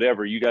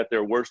 whatever. You got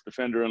their worst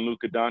defender in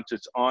Luka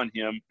Doncic on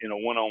him in a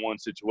one-on-one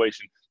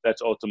situation.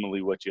 That's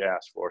ultimately what you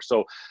asked for.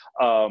 So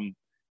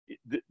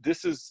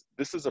this is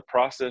a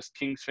process.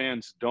 Kings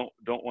fans don't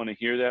want to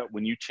hear that.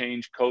 When you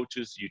change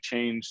coaches, you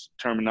change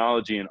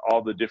terminology and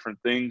all the different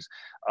things.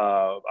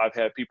 I've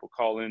had people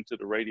call into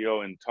the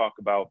radio and talk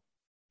about,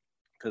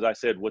 because I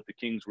said what the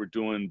Kings were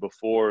doing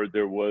before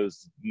there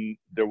wasn't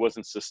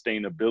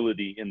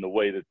sustainability in the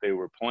way that they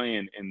were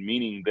playing, and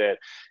meaning that,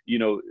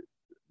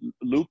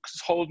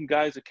 Luke's holding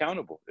guys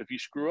accountable. If you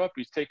screw up,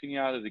 he's taking you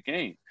out of the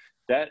game.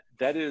 That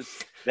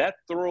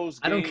throws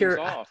games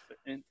off,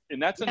 and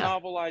that's a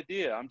novel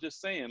idea. I'm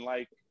just saying,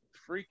 like,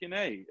 freaking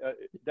A,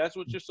 that's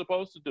what you're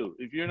supposed to do.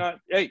 If you're not,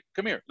 hey,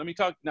 come here, let me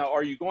talk. Now,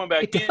 are you going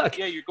back in?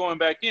 Yeah, you're going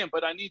back in,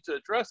 but I need to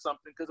address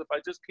something, because if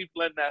I just keep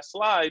letting that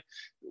slide,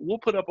 we'll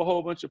put up a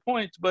whole bunch of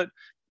points, but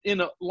in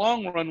the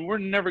long run, we're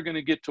never going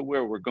to get to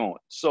where we're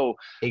going. So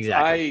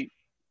exactly,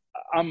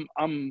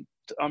 I'm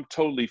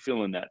totally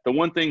feeling that. The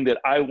one thing that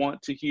I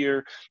want to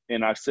hear,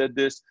 and I've said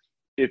this,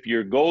 if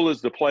your goal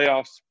is the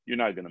playoffs, you're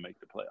not going to make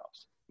the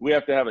playoffs. We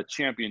have to have a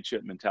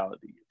championship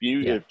mentality.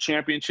 If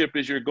championship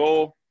is your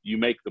goal, you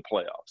make the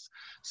playoffs.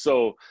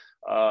 So,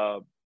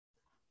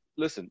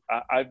 listen,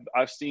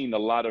 I've seen a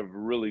lot of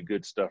really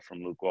good stuff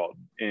from Luke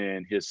Walton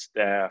and his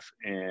staff,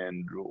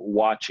 and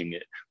watching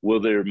it.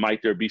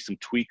 Might there be some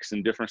tweaks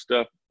and different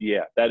stuff?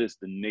 Yeah, that is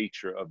the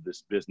nature of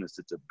this business.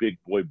 It's a big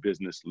boy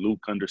business.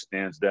 Luke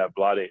understands that.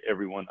 Vlade,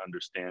 everyone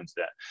understands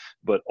that.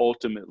 But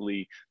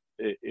ultimately,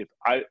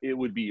 it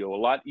would be a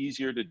lot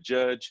easier to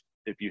judge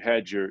if you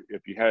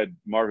had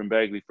Marvin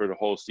Bagley for the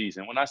whole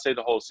season. When I say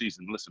the whole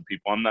season, listen,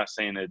 people, I'm not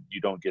saying that you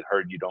don't get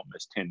hurt and you don't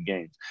miss 10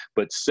 games,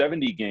 but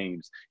 70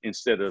 games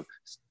instead of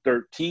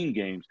 13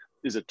 games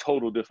is a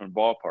total different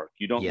ballpark.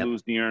 You don't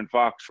lose De'Aaron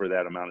Fox for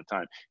that amount of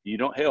time. You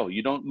don't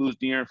lose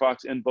De'Aaron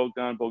Fox and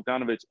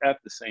Bogdanovic at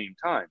the same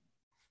time.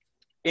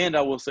 And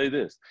I will say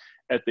this,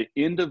 at the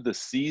end of the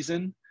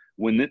season,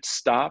 when it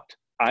stopped,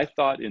 I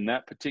thought in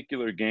that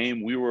particular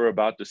game, we were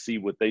about to see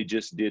what they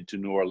just did to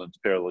New Orleans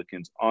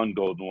Pelicans on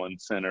Golden One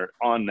Center,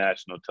 on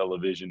national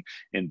television.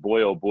 And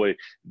boy, oh boy,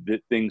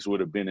 things would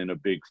have been in a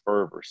big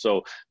fervor.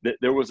 So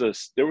there was a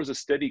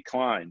steady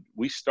climb.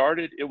 We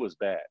started, it was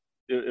bad.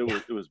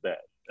 It was bad.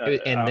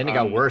 And then it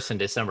got worse in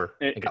December.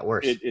 It got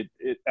worse.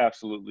 It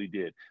absolutely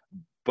did.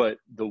 But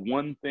the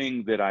one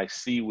thing that I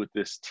see with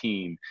this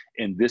team,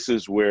 and this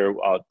is where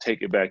I'll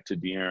take it back to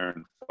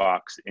De'Aaron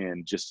Fox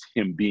and just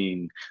him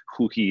being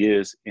who he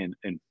is and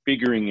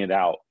figuring it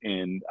out.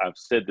 And I've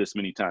said this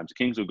many times,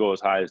 the Kings will go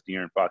as high as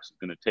De'Aaron Fox is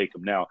going to take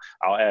them. Now,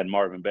 I'll add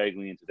Marvin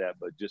Bagley into that,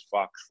 but just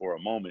Fox for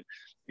a moment,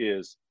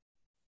 is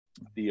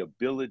the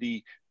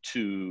ability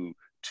to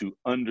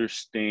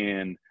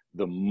understand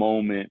the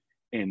moment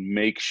and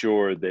make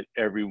sure that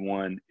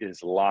everyone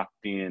is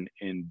locked in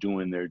and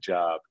doing their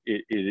job.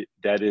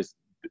 It's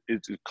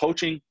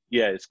coaching.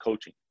 Yeah, it's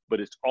coaching, but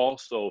it's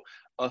also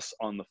us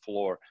on the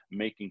floor,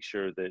 making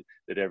sure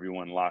that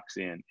everyone locks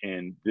in.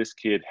 And this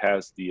kid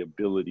has the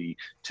ability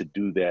to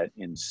do that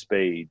in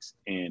spades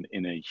and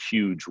in a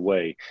huge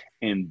way.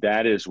 And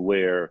that is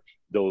where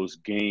those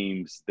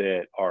games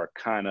that are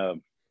kind of,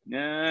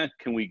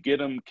 can we get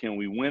them? Can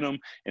we win them?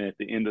 And at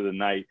the end of the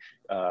night,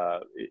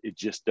 it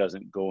just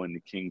doesn't go in the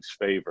Kings'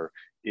 favor.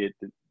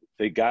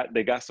 They got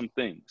some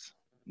things.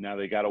 Now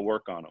they got to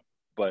work on them.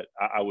 But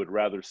I would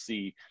rather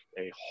see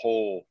a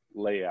whole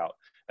layout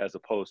as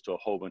opposed to a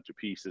whole bunch of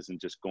pieces and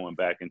just going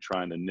back and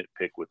trying to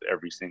nitpick with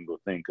every single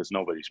thing, because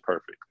nobody's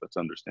perfect. Let's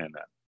understand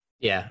that.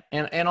 Yeah,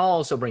 and I'll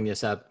also bring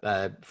this up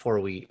before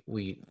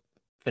we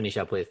finish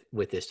up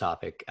with this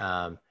topic.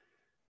 Dwayne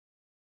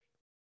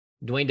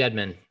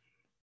Dedmon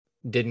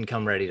didn't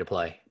come ready to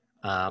play.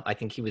 I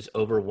think he was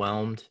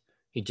overwhelmed.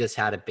 He just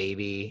had a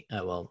baby.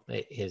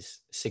 His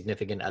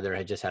significant other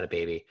had just had a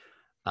baby.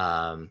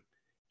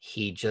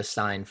 He just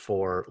signed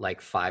for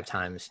like 5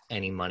 times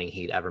any money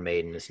he'd ever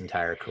made in his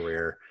entire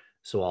career.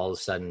 So all of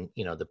a sudden,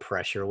 the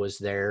pressure was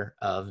there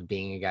of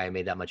being a guy who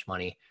made that much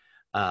money.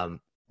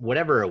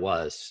 Whatever it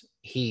was,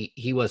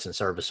 he wasn't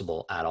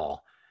serviceable at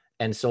all.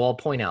 And so I'll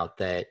point out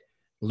that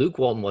Luke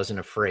Walton wasn't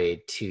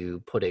afraid to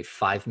put a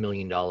 $5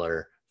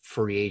 million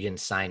free agent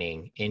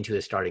signing into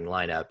his starting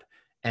lineup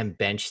and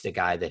bench the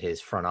guy that his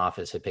front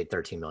office had paid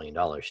 $13 million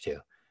to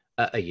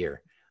a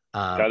year.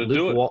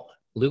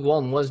 Luke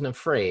Walton wasn't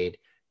afraid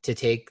to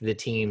take the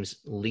team's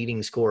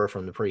leading scorer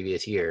from the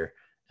previous year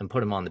and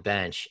put him on the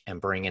bench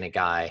and bring in a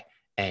guy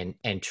and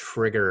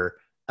trigger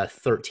a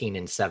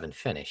 13-7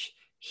 finish.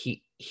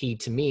 He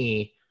to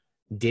me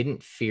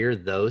didn't fear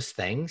those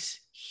things.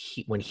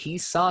 When he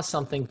saw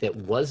something that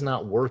was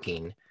not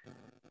working,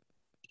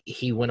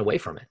 he went away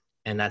from it.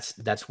 And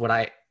that's what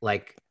I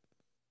like.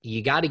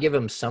 You got to give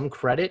him some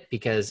credit,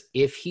 because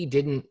if he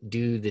didn't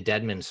do the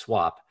Dedmon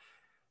swap,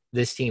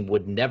 this team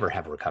would never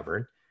have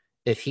recovered.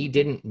 If he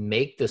didn't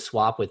make the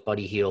swap with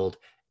Buddy Hield,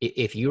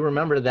 if you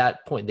remember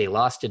that point, they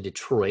lost to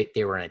Detroit.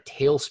 They were in a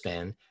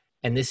tailspin,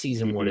 and this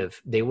season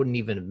they wouldn't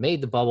even have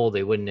made the bubble.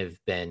 They wouldn't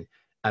have been.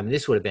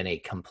 This would have been a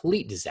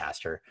complete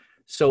disaster.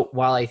 So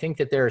while I think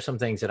that there are some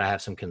things that I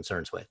have some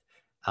concerns with,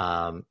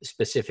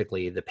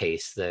 specifically the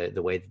pace, the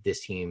way that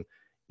this team,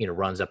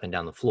 runs up and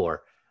down the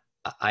floor,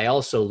 I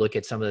also look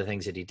at some of the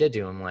things that he did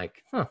do. I'm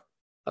like,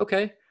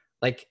 okay.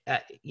 Like,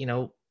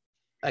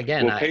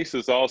 again, pace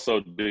is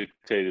also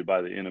dictated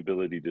by the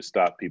inability to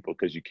stop people,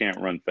 because you can't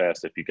run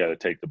fast if you got to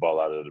take the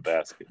ball out of the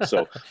basket.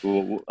 So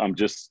I'm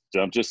just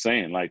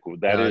saying, like,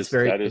 that is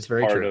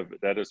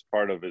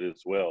part of it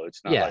as well.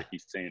 It's not like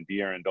he's saying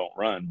De'Aaron don't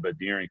run, but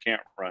De'Aaron can't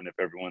run if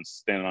everyone's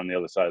standing on the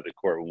other side of the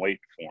court and waiting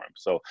for him.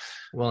 So,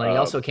 well, and he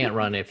also can't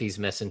run if he's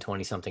missing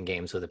 20 something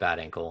games with a bad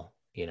ankle.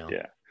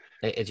 Yeah,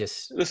 it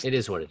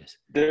is what it is.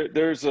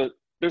 There's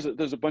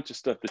a bunch of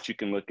stuff that you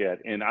can look at,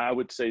 and I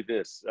would say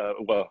this.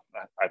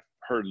 I've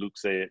heard Luke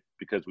say it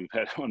because we've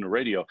had it on the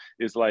radio.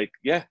 Is like,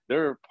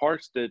 there are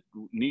parts that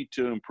need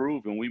to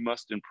improve, and we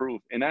must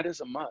improve, and that is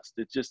a must.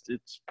 This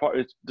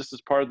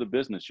is part of the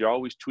business. You're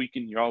always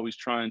tweaking. You're always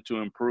trying to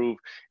improve,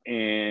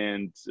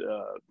 and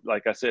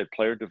like I said,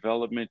 player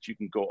development. You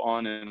can go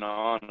on and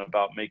on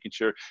about making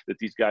sure that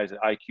these guys at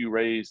IQ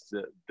raised.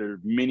 There are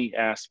many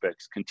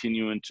aspects.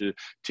 Continuing to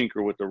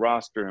tinker with the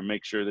roster and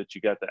make sure that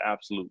you got the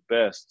absolute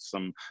best.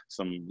 Some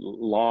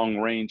long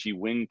rangey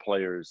wing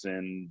players,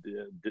 and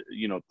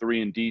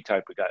 3-and-D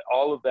type of guy.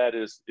 All of that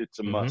it's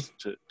a must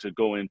to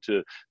go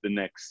into the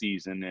next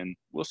season, and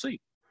we'll see.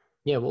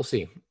 Yeah, we'll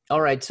see. All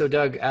right. So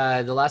Doug,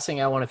 the last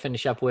thing I want to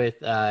finish up with,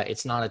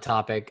 it's not a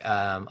topic.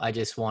 I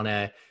just want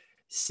to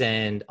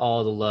send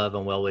all the love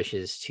and well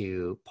wishes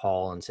to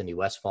Paul and Cindy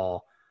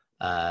Westfall.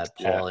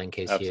 Paul, in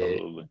case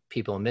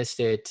people missed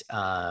it,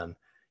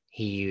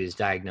 he was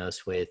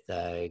diagnosed with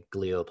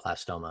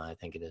glioblastoma. I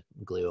think it is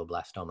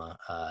glioblastoma,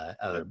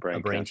 a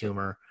brain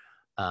tumor,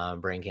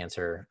 brain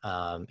cancer.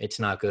 It's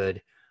not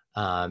good.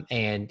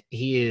 And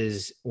he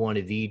is one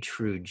of the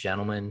true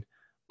gentlemen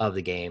of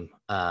the game.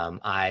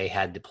 I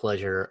had the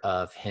pleasure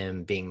of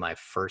him being my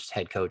first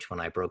head coach when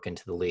I broke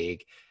into the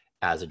league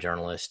as a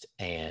journalist,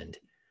 and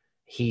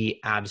he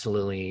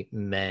absolutely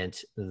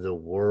meant the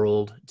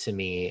world to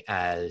me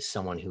as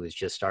someone who was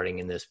just starting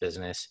in this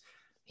business.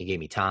 He gave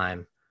me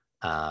time.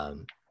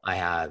 I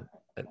have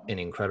an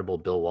incredible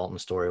Bill Walton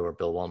story where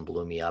Bill Walton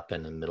blew me up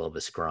in the middle of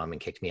a scrum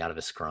and kicked me out of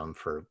a scrum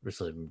for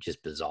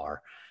just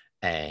bizarre.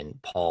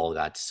 And Paul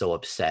got so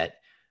upset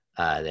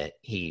that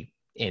he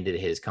ended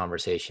his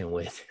conversation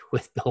with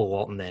Bill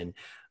Walton and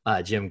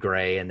Jim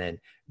Gray, and then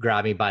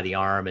grabbed me by the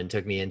arm and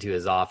took me into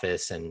his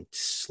office and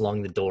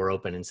slung the door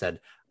open and said,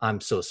 "I'm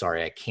so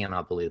sorry. I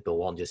cannot believe Bill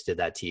Walton just did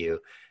that to you."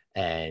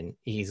 And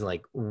he's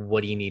like,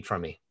 "What do you need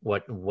from me?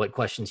 What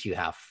questions do you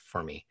have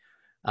for me?"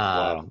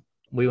 Wow.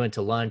 We went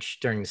to lunch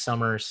during the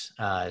summers,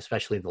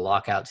 especially the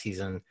lockout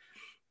season.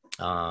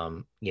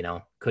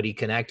 Could he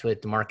connect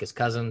with DeMarcus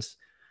Cousins?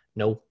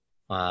 No,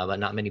 but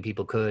not many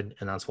people could.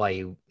 And that's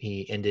why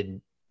he ended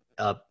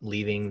up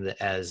leaving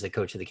as the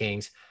coach of the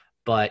Kings.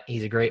 But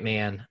he's a great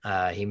man.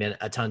 He meant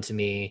a ton to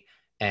me,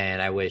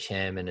 and I wish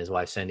him and his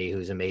wife Cindy,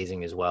 who's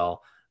amazing as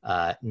well,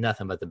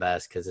 nothing but the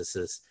best, because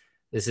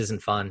this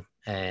isn't fun.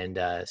 And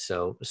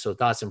so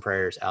thoughts and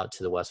prayers out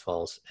to the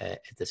Westfalls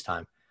at this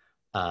time.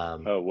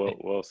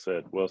 Well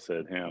said,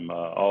 Ham.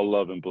 All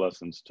love and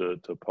blessings to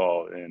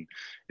Paul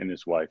and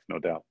his wife, no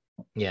doubt.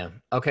 Yeah.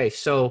 Okay.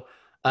 So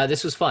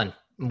this was fun.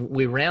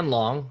 We ran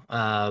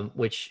long,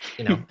 which,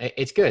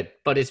 it's good,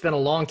 but it's been a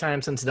long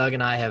time since Doug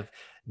and I have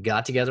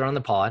got together on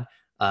the pod.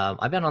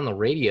 I've been on the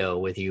radio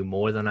with you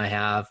more than I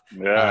have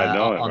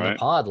on the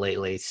pod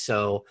lately.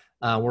 So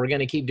we're going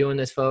to keep doing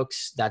this,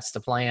 folks. That's the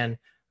plan.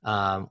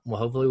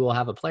 Hopefully we'll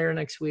have a player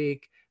next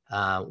week.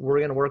 We're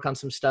going to work on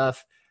some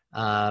stuff.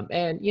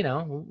 And,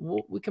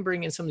 we can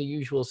bring in some of the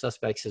usual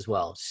suspects as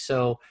well.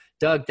 So,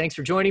 Doug, thanks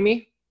for joining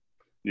me.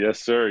 Yes,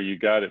 sir. You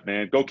got it,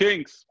 man. Go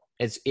Kings.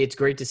 It's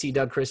great to see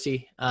Doug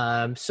Christie.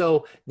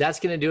 So that's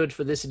going to do it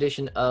for this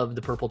edition of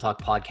the Purple Talk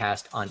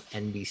podcast on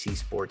NBC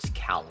Sports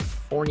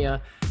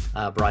California,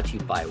 brought to you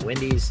by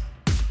Wendy's.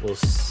 We'll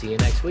see you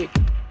next week.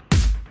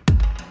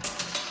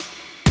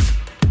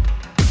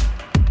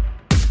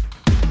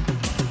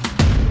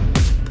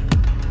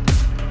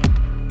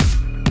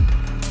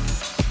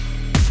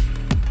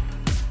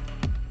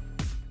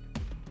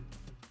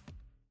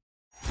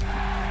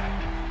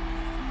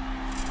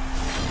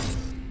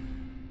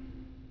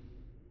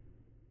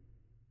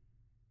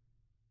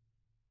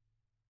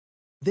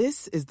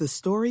 This is the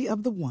story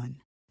of the one.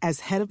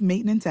 As head of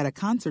maintenance at a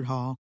concert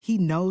hall, he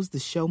knows the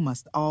show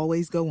must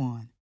always go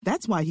on.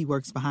 That's why he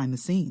works behind the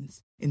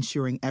scenes,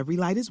 ensuring every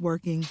light is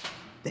working,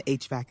 the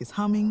HVAC is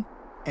humming,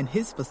 and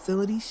his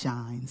facility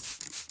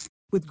shines.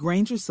 With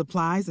Grainger's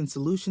supplies and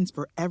solutions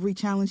for every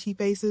challenge he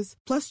faces,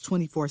 plus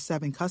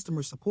 24/7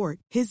 customer support,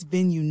 his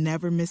venue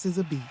never misses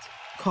a beat.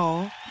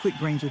 Call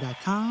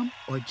quickgrainger.com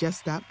or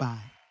just stop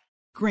by.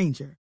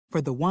 Grainger,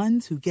 for the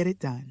ones who get it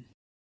done.